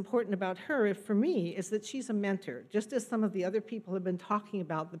think is important about her, for me, is that she's a mentor, just as some of the other people have been talking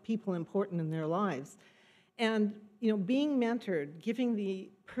about, the people important in their lives. And, you know, being mentored, giving the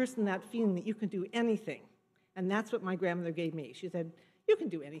person that feeling that you can do anything. And that's what my grandmother gave me. She said, you can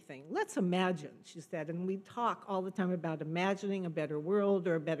do anything. Let's imagine, she said. And we talk all the time about imagining a better world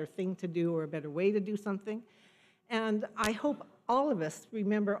or a better thing to do or a better way to do something. And I hope all of us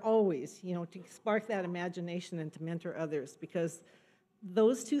remember always, you know, to spark that imagination and to mentor others, because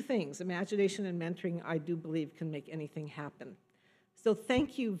those two things, imagination and mentoring, I do believe can make anything happen. So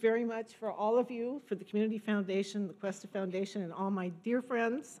thank you very much for all of you, for the Community Foundation, the Cuesta Foundation, and all my dear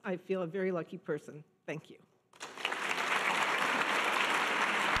friends. I feel a very lucky person. Thank you.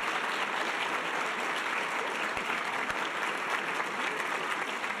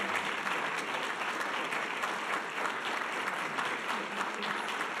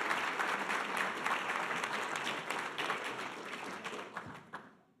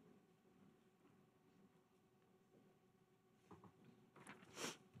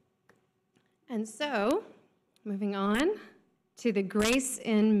 And so, moving on to the Grace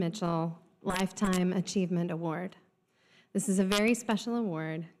N. Mitchell Lifetime Achievement Award. This is a very special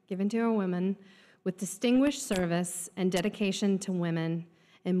award given to a woman with distinguished service and dedication to women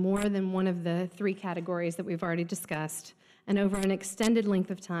in more than one of the 3 categories that we've already discussed, and over an extended length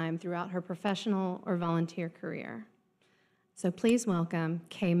of time throughout her professional or volunteer career. So please welcome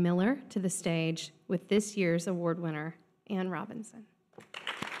Kay Miller to the stage with this year's award winner, Ann Robinson.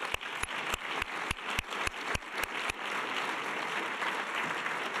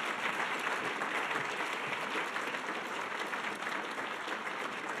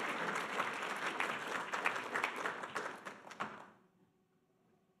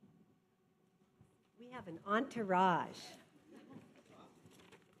 entourage.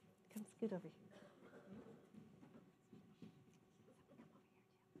 Come scoot over here.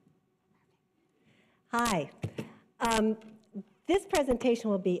 Hi. This presentation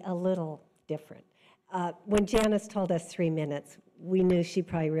will be a little different. When Janice told us 3 minutes, we knew she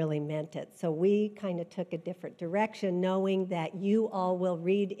probably really meant it. So we kind of took a different direction, knowing that you all will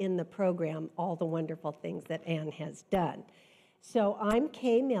read in the program all the wonderful things that Ann has done. So I'm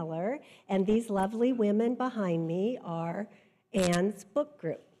Kay Miller, and these lovely women behind me are Ann's book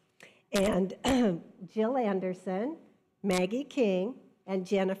group. And Jill Anderson, Maggie King, and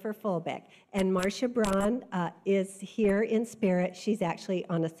Jennifer Fulbeck. And Marcia Braun is here in spirit. She's actually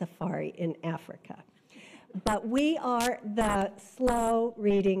on a safari in Africa. But we are the slow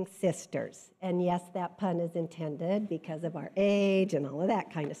reading sisters. And yes, that pun is intended because of our age and all of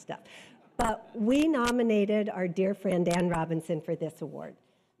that kind of stuff. But we nominated our dear friend Ann Robinson for this award.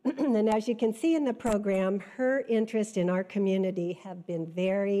 And as you can see in the program, her interests in our community have been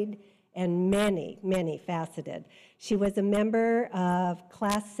varied and many, many faceted. She was a member of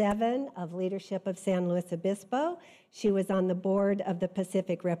Class 7 of Leadership of San Luis Obispo. She was on the board of the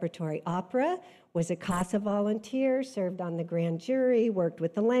Pacific Repertory Opera, was a CASA volunteer, served on the grand jury, worked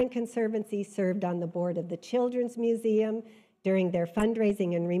with the Land Conservancy, served on the board of the Children's Museum during their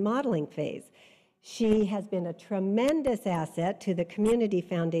fundraising and remodeling phase. She has been a tremendous asset to the Community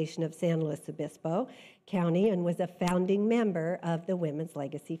Foundation of San Luis Obispo County and was a founding member of the Women's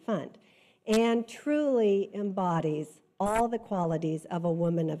Legacy Fund, and truly embodies all the qualities of a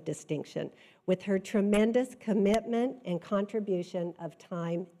woman of distinction with her tremendous commitment and contribution of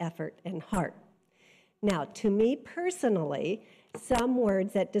time, effort, and heart. Now, to me personally, some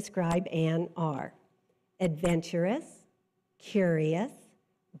words that describe Ann are adventurous, curious,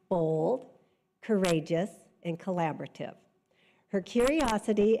 bold, courageous, and collaborative. Her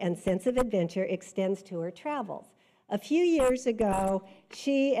curiosity and sense of adventure extends to her travels. A few years ago,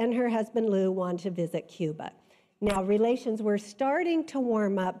 she and her husband Lou wanted to visit Cuba. Now, relations were starting to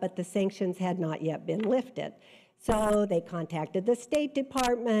warm up, but the sanctions had not yet been lifted. So they contacted the State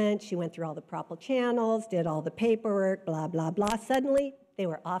Department. She went through all the proper channels, did all the paperwork, blah, blah, blah. Suddenly, they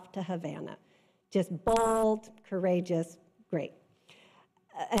were off to Havana. Just bold, courageous, great.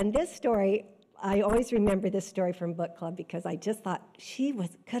 And this story, I always remember this story from book club because I just thought she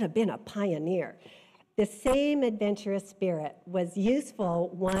could have been a pioneer. The same adventurous spirit was useful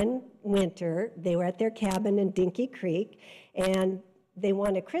one winter. They were at their cabin in Dinky Creek, and they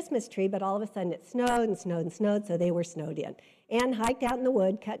wanted a Christmas tree, but all of a sudden it snowed and snowed and snowed, so they were snowed in. Ann hiked out in the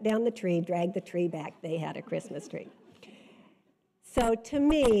wood, cut down the tree, dragged the tree back. They had a Christmas tree. So to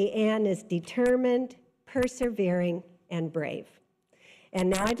me, Ann is determined, persevering, and brave. And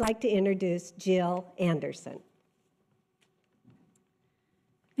now I'd like to introduce Jill Anderson.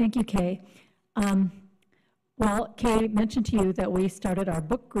 Thank you, Kay. Well, Kay mentioned to you that we started our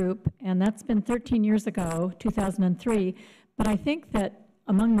book group, and that's been 13 years ago, 2003. But I think that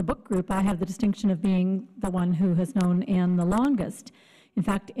among the book group, I have the distinction of being the one who has known Ann the longest. In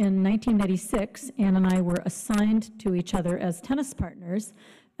fact, in 1996, Ann and I were assigned to each other as tennis partners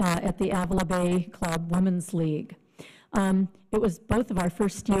at the Avila Bay Club Women's League. It was both of our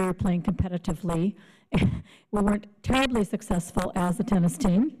first year playing competitively. We weren't terribly successful as a tennis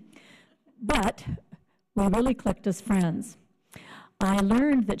team, but we really clicked as friends. I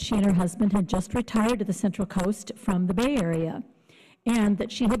learned that she and her husband had just retired to the Central Coast from the Bay Area, and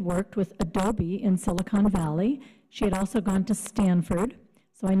that she had worked with Adobe in Silicon Valley. She had also gone to Stanford,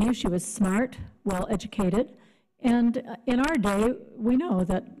 so I knew she was smart, well-educated, and in our day, we know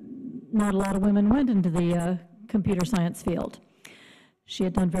that not a lot of women went into the computer science field. She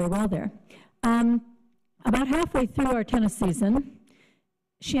had done very well there. About halfway through our tennis season,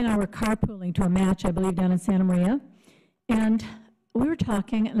 she and I were carpooling to a match, I believe, down in Santa Maria, and we were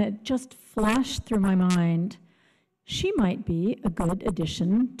talking, and it just flashed through my mind, she might be a good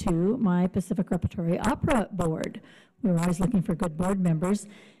addition to my Pacific Repertory Opera board. We were always looking for good board members.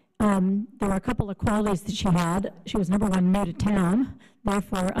 There were a couple of qualities that she had. She was, number one, new to town,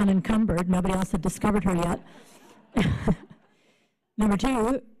 therefore unencumbered. Nobody else had discovered her yet. Number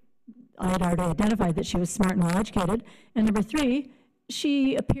two, I had already identified that she was smart and well-educated. And number three,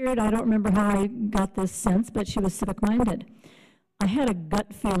 she appeared, I don't remember how I got this sense, but she was civic-minded. I had a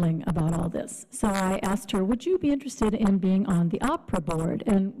gut feeling about all this. So I asked her, would you be interested in being on the opera board?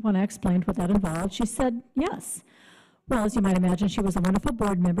 And when I explained what that involved, she said yes. Well, as you might imagine, she was a wonderful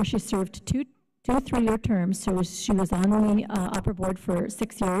board member. She served two 3-year terms, so she was on the opera board for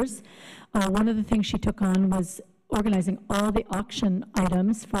 6 years. One of the things she took on was organizing all the auction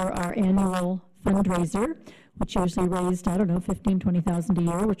items for our annual fundraiser, which usually raised, I don't know, $15,000 to $20,000 a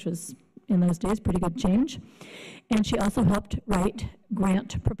year, which was in those days, pretty good change. And she also helped write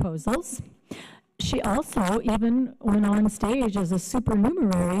grant proposals. She also even went on stage as a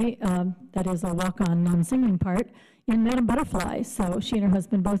supernumerary, that is a walk-on non-singing part, in Madame Butterfly. So she and her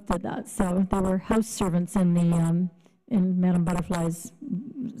husband both did that. So they were house servants in the in Madame Butterfly's,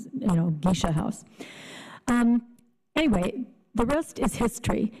 geisha house. Anyway, the rest is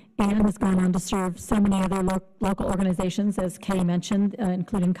history. Anne has gone on to serve so many other local organizations, as Kay mentioned,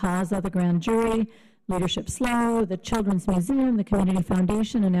 including CASA, the Grand Jury, Leadership SLO, the Children's Museum, the Community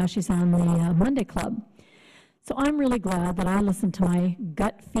Foundation, and now she's on the Monday Club. So I'm really glad that I listened to my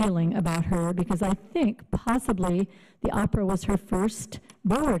gut feeling about her, because I think possibly the opera was her first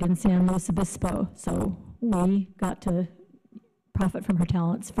board in San Luis Obispo. So we got to profit from her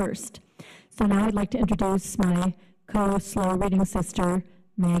talents first. So now I'd like to introduce my co-slow reading sister,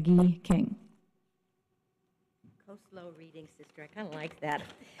 Maggie King. Co-slow reading sister, I kind of like that.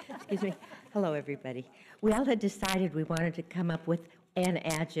 Excuse me. Hello, everybody. We all had decided we wanted to come up with an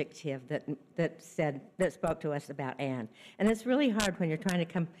adjective that spoke to us about Anne. And it's really hard when you're trying to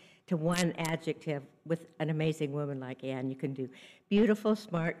come to one adjective with an amazing woman like Anne. You can do beautiful,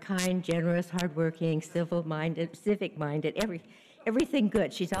 smart, kind, generous, hardworking, civic-minded, everything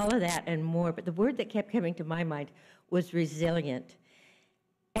good. She's all of that and more. But the word that kept coming to my mind was resilient.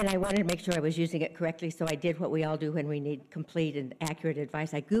 And I wanted to make sure I was using it correctly, so I did what we all do when we need complete and accurate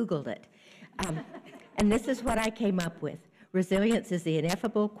advice. I Googled it. And this is what I came up with. Resilience is the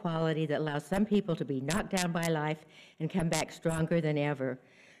ineffable quality that allows some people to be knocked down by life and come back stronger than ever,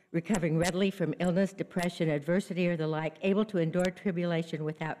 recovering readily from illness, depression, adversity, or the like, able to endure tribulation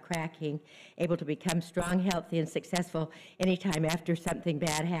without cracking, able to become strong, healthy, and successful anytime after something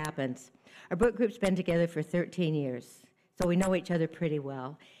bad happens. Our book group's been together for 13 years. So we know each other pretty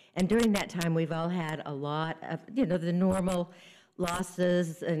well. And during that time, we've all had a lot of, the normal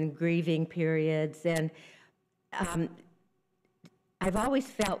losses and grieving periods. And I've always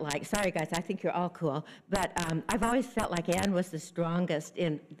felt like, sorry guys, I think you're all cool, but I've always felt like Anne was the strongest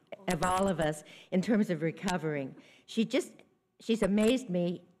of all of us in terms of recovering. She's amazed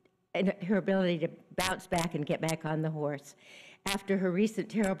me in her ability to bounce back and get back on the horse. After her recent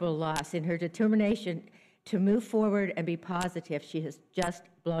terrible loss, in her determination to move forward and be positive, she has just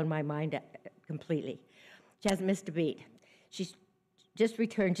blown my mind completely. She hasn't missed a beat. She's just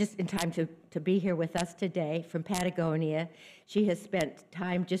returned just in time to be here with us today from Patagonia. She has spent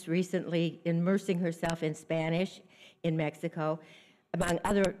time just recently immersing herself in Spanish in Mexico, among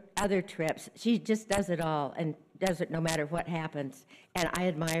other trips. She just does it all and does it no matter what happens. And I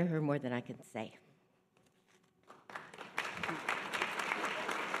admire her more than I can say.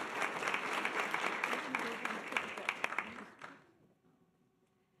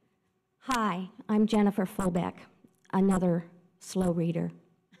 Hi, I'm Jennifer Fullbeck, another slow reader.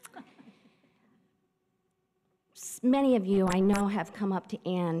 Many of you I know have come up to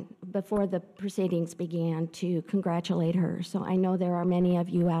Anne before the proceedings began to congratulate her. So I know there are many of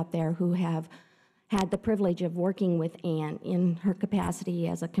you out there who have had the privilege of working with Anne in her capacity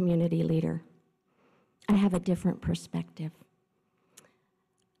as a community leader. I have a different perspective.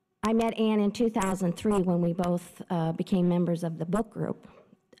 I met Anne in 2003 when we both became members of the book group.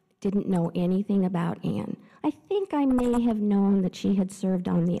 Didn't know anything about Anne. I think I may have known that she had served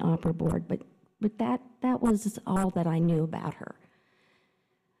on the opera board, but that was all that I knew about her.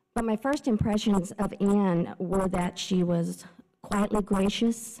 But my first impressions of Anne were that she was quietly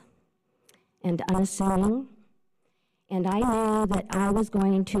gracious and unassuming, and I knew that I was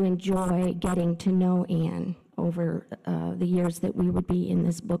going to enjoy getting to know Anne over the years that we would be in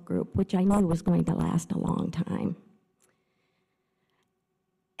this book group, which I knew was going to last a long time.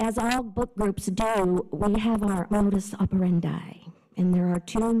 As all book groups do, we have our modus operandi, and there are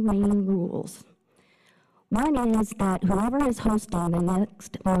two main rules. One is that whoever is hosting the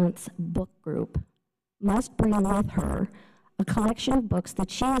next month's book group must bring with her a collection of books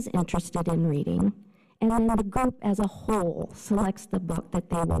that she is interested in reading, and then the group as a whole selects the book that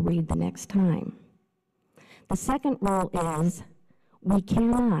they will read the next time. The second rule is we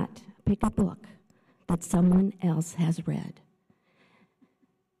cannot pick a book that someone else has read.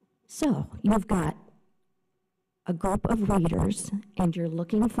 So you've got a group of readers, and you're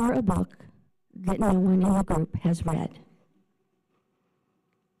looking for a book that no one in the group has read.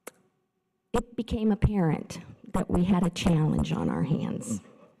 It became apparent that we had a challenge on our hands.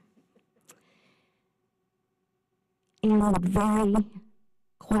 Anne would very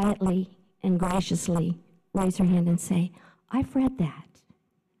quietly and graciously raise her hand and say, "I've read that."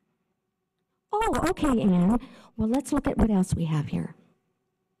 "Oh, okay, Anne. Well, let's look at what else we have here."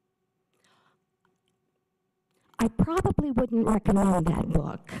 I probably wouldn't recommend that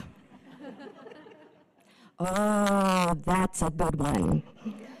book. Oh, that's a good one.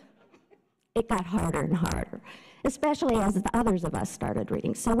 It got harder and harder, especially as the others of us started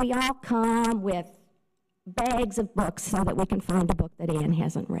reading. So we all come with bags of books so that we can find a book that Anne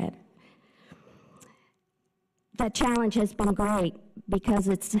hasn't read. That challenge has been great because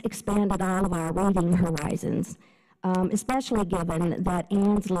it's expanded all of our reading horizons, especially given that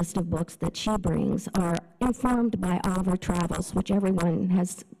Anne's list of books that she brings are informed by all of her travels, which everyone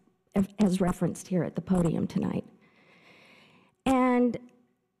has referenced here at the podium tonight. And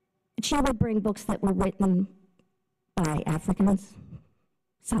she would bring books that were written by Africans,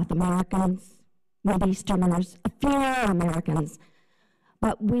 South Americans, Mideasterners, a few Americans,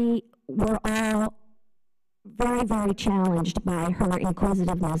 but we were all very, very challenged by her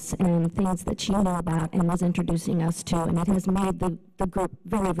inquisitiveness and things that she knew about and was introducing us to, and it has made the group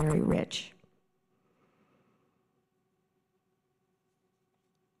very, very rich.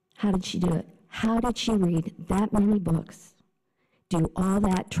 How did she do it? How did she read that many books, do all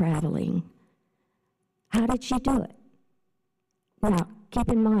that traveling? How did she do it? Now, keep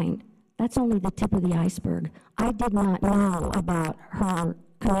in mind, that's only the tip of the iceberg. I did not know about her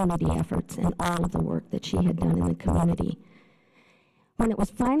community efforts and all of the work that she had done in the community. When it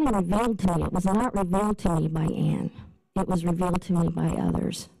was finally revealed to me, it was not revealed to me by Anne. It was revealed to me by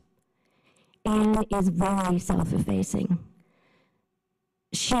others. Anne is very self-effacing.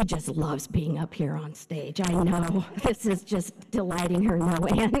 She just loves being up here on stage. I know this is just delighting her no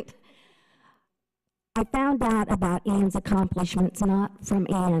end. I found out about Anne's accomplishments not from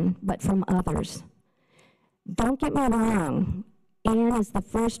Anne, but from others. Don't get me wrong, Anne is the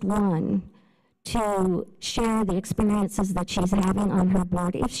first one to share the experiences that she's having on her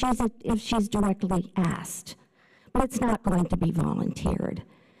board if she's directly asked. But it's not going to be volunteered.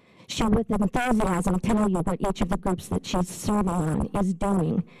 She'll with enthusiasm tell you what each of the groups that she's serving on is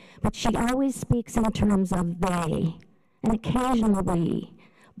doing, but she always speaks in terms of they, and occasionally we,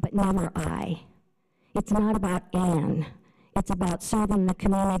 but never I. It's not about Anne. It's about serving the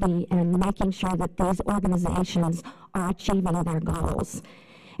community and making sure that these organizations are achieving their goals.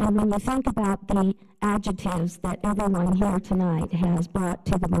 And when you think about the adjectives that everyone here tonight has brought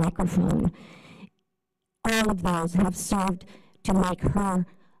to the microphone, all of those have served to make her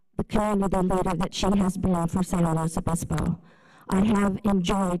the community leader that she has been for San Luis Obispo. I have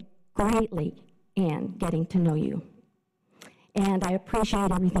enjoyed greatly, Anne, getting to know you. And I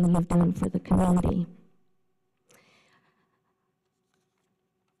appreciate everything you've done for the community.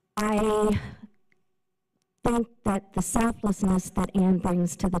 I think that the selflessness that Anne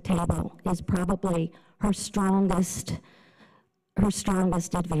brings to the table is probably her strongest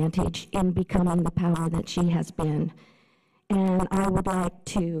advantage in becoming the power that she has been. And I would like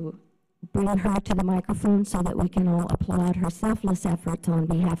to bring her to the microphone so that we can all applaud her selfless efforts on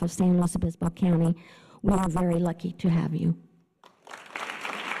behalf of San Luis Obispo County. We are very lucky to have you.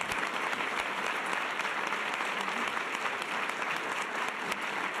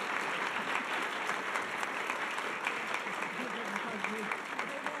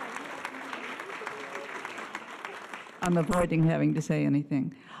 I'm avoiding having to say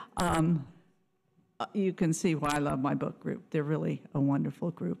anything. You can see why I love my book group. They're really a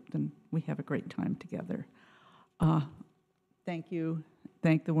wonderful group, and we have a great time together. Thank you.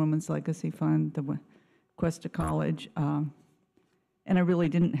 Thank the Women's Legacy Fund, the Cuesta College. And I really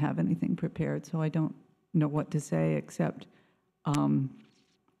didn't have anything prepared, so I don't know what to say except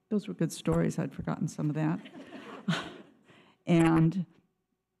those were good stories. I'd forgotten some of that. And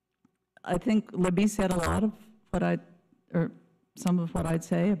I think Libby said a lot of what some of what I'd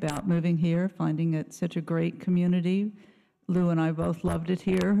say about moving here, finding it such a great community. Lou and I both loved it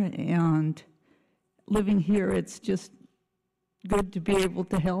here, and living here, it's just good to be able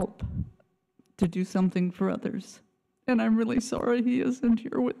to help, to do something for others. And I'm really sorry he isn't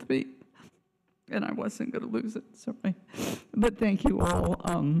here with me, and I wasn't going to lose it, sorry. But thank you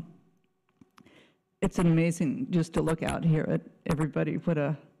all. It's amazing just to look out here at everybody, what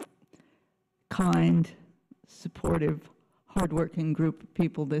a kind, supportive, hardworking group of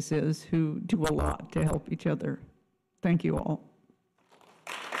people this is who do a lot to help each other. Thank you all.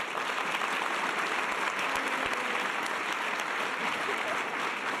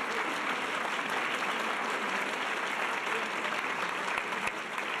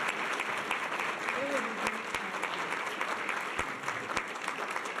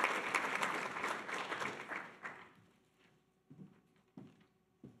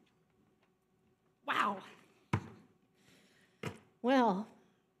 Wow. Well,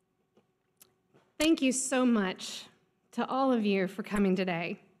 thank you so much to all of you for coming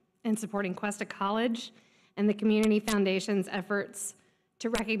today and supporting Cuesta College and the Community Foundation's efforts to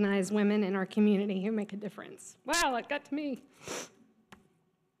recognize women in our community who make a difference. Wow, it got to me.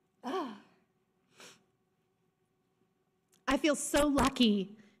 I feel so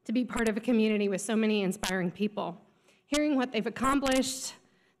lucky to be part of a community with so many inspiring people. Hearing what they've accomplished,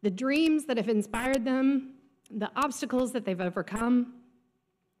 the dreams that have inspired them, the obstacles that they've overcome,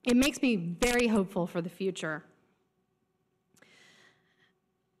 it makes me very hopeful for the future.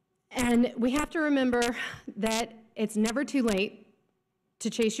 And we have to remember that it's never too late to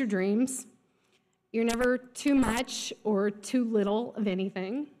chase your dreams. You're never too much or too little of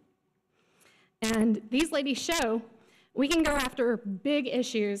anything. And these ladies show we can go after big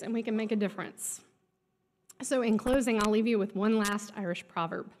issues and we can make a difference. So in closing, I'll leave you with one last Irish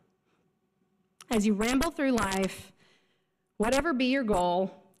proverb. As you ramble through life, whatever be your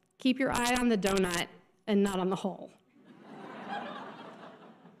goal, keep your eye on the donut and not on the hole.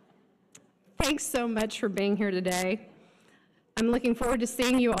 Thanks so much for being here today. I'm looking forward to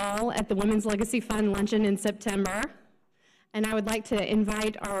seeing you all at the Women's Legacy Fund Luncheon in September. And I would like to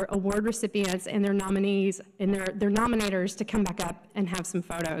invite our award recipients and their nominees and their nominators to come back up and have some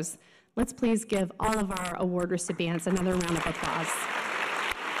photos. Let's please give all of our award recipients another round of applause.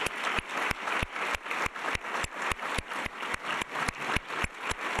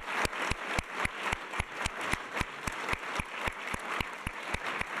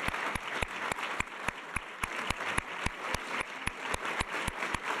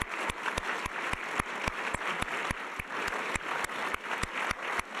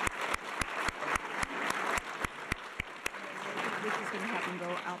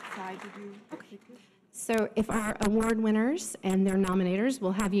 So if our award winners and their nominators,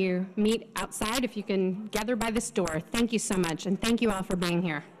 we'll have you meet outside if you can gather by this door. Thank you so much, and thank you all for being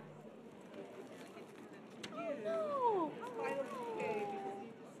here.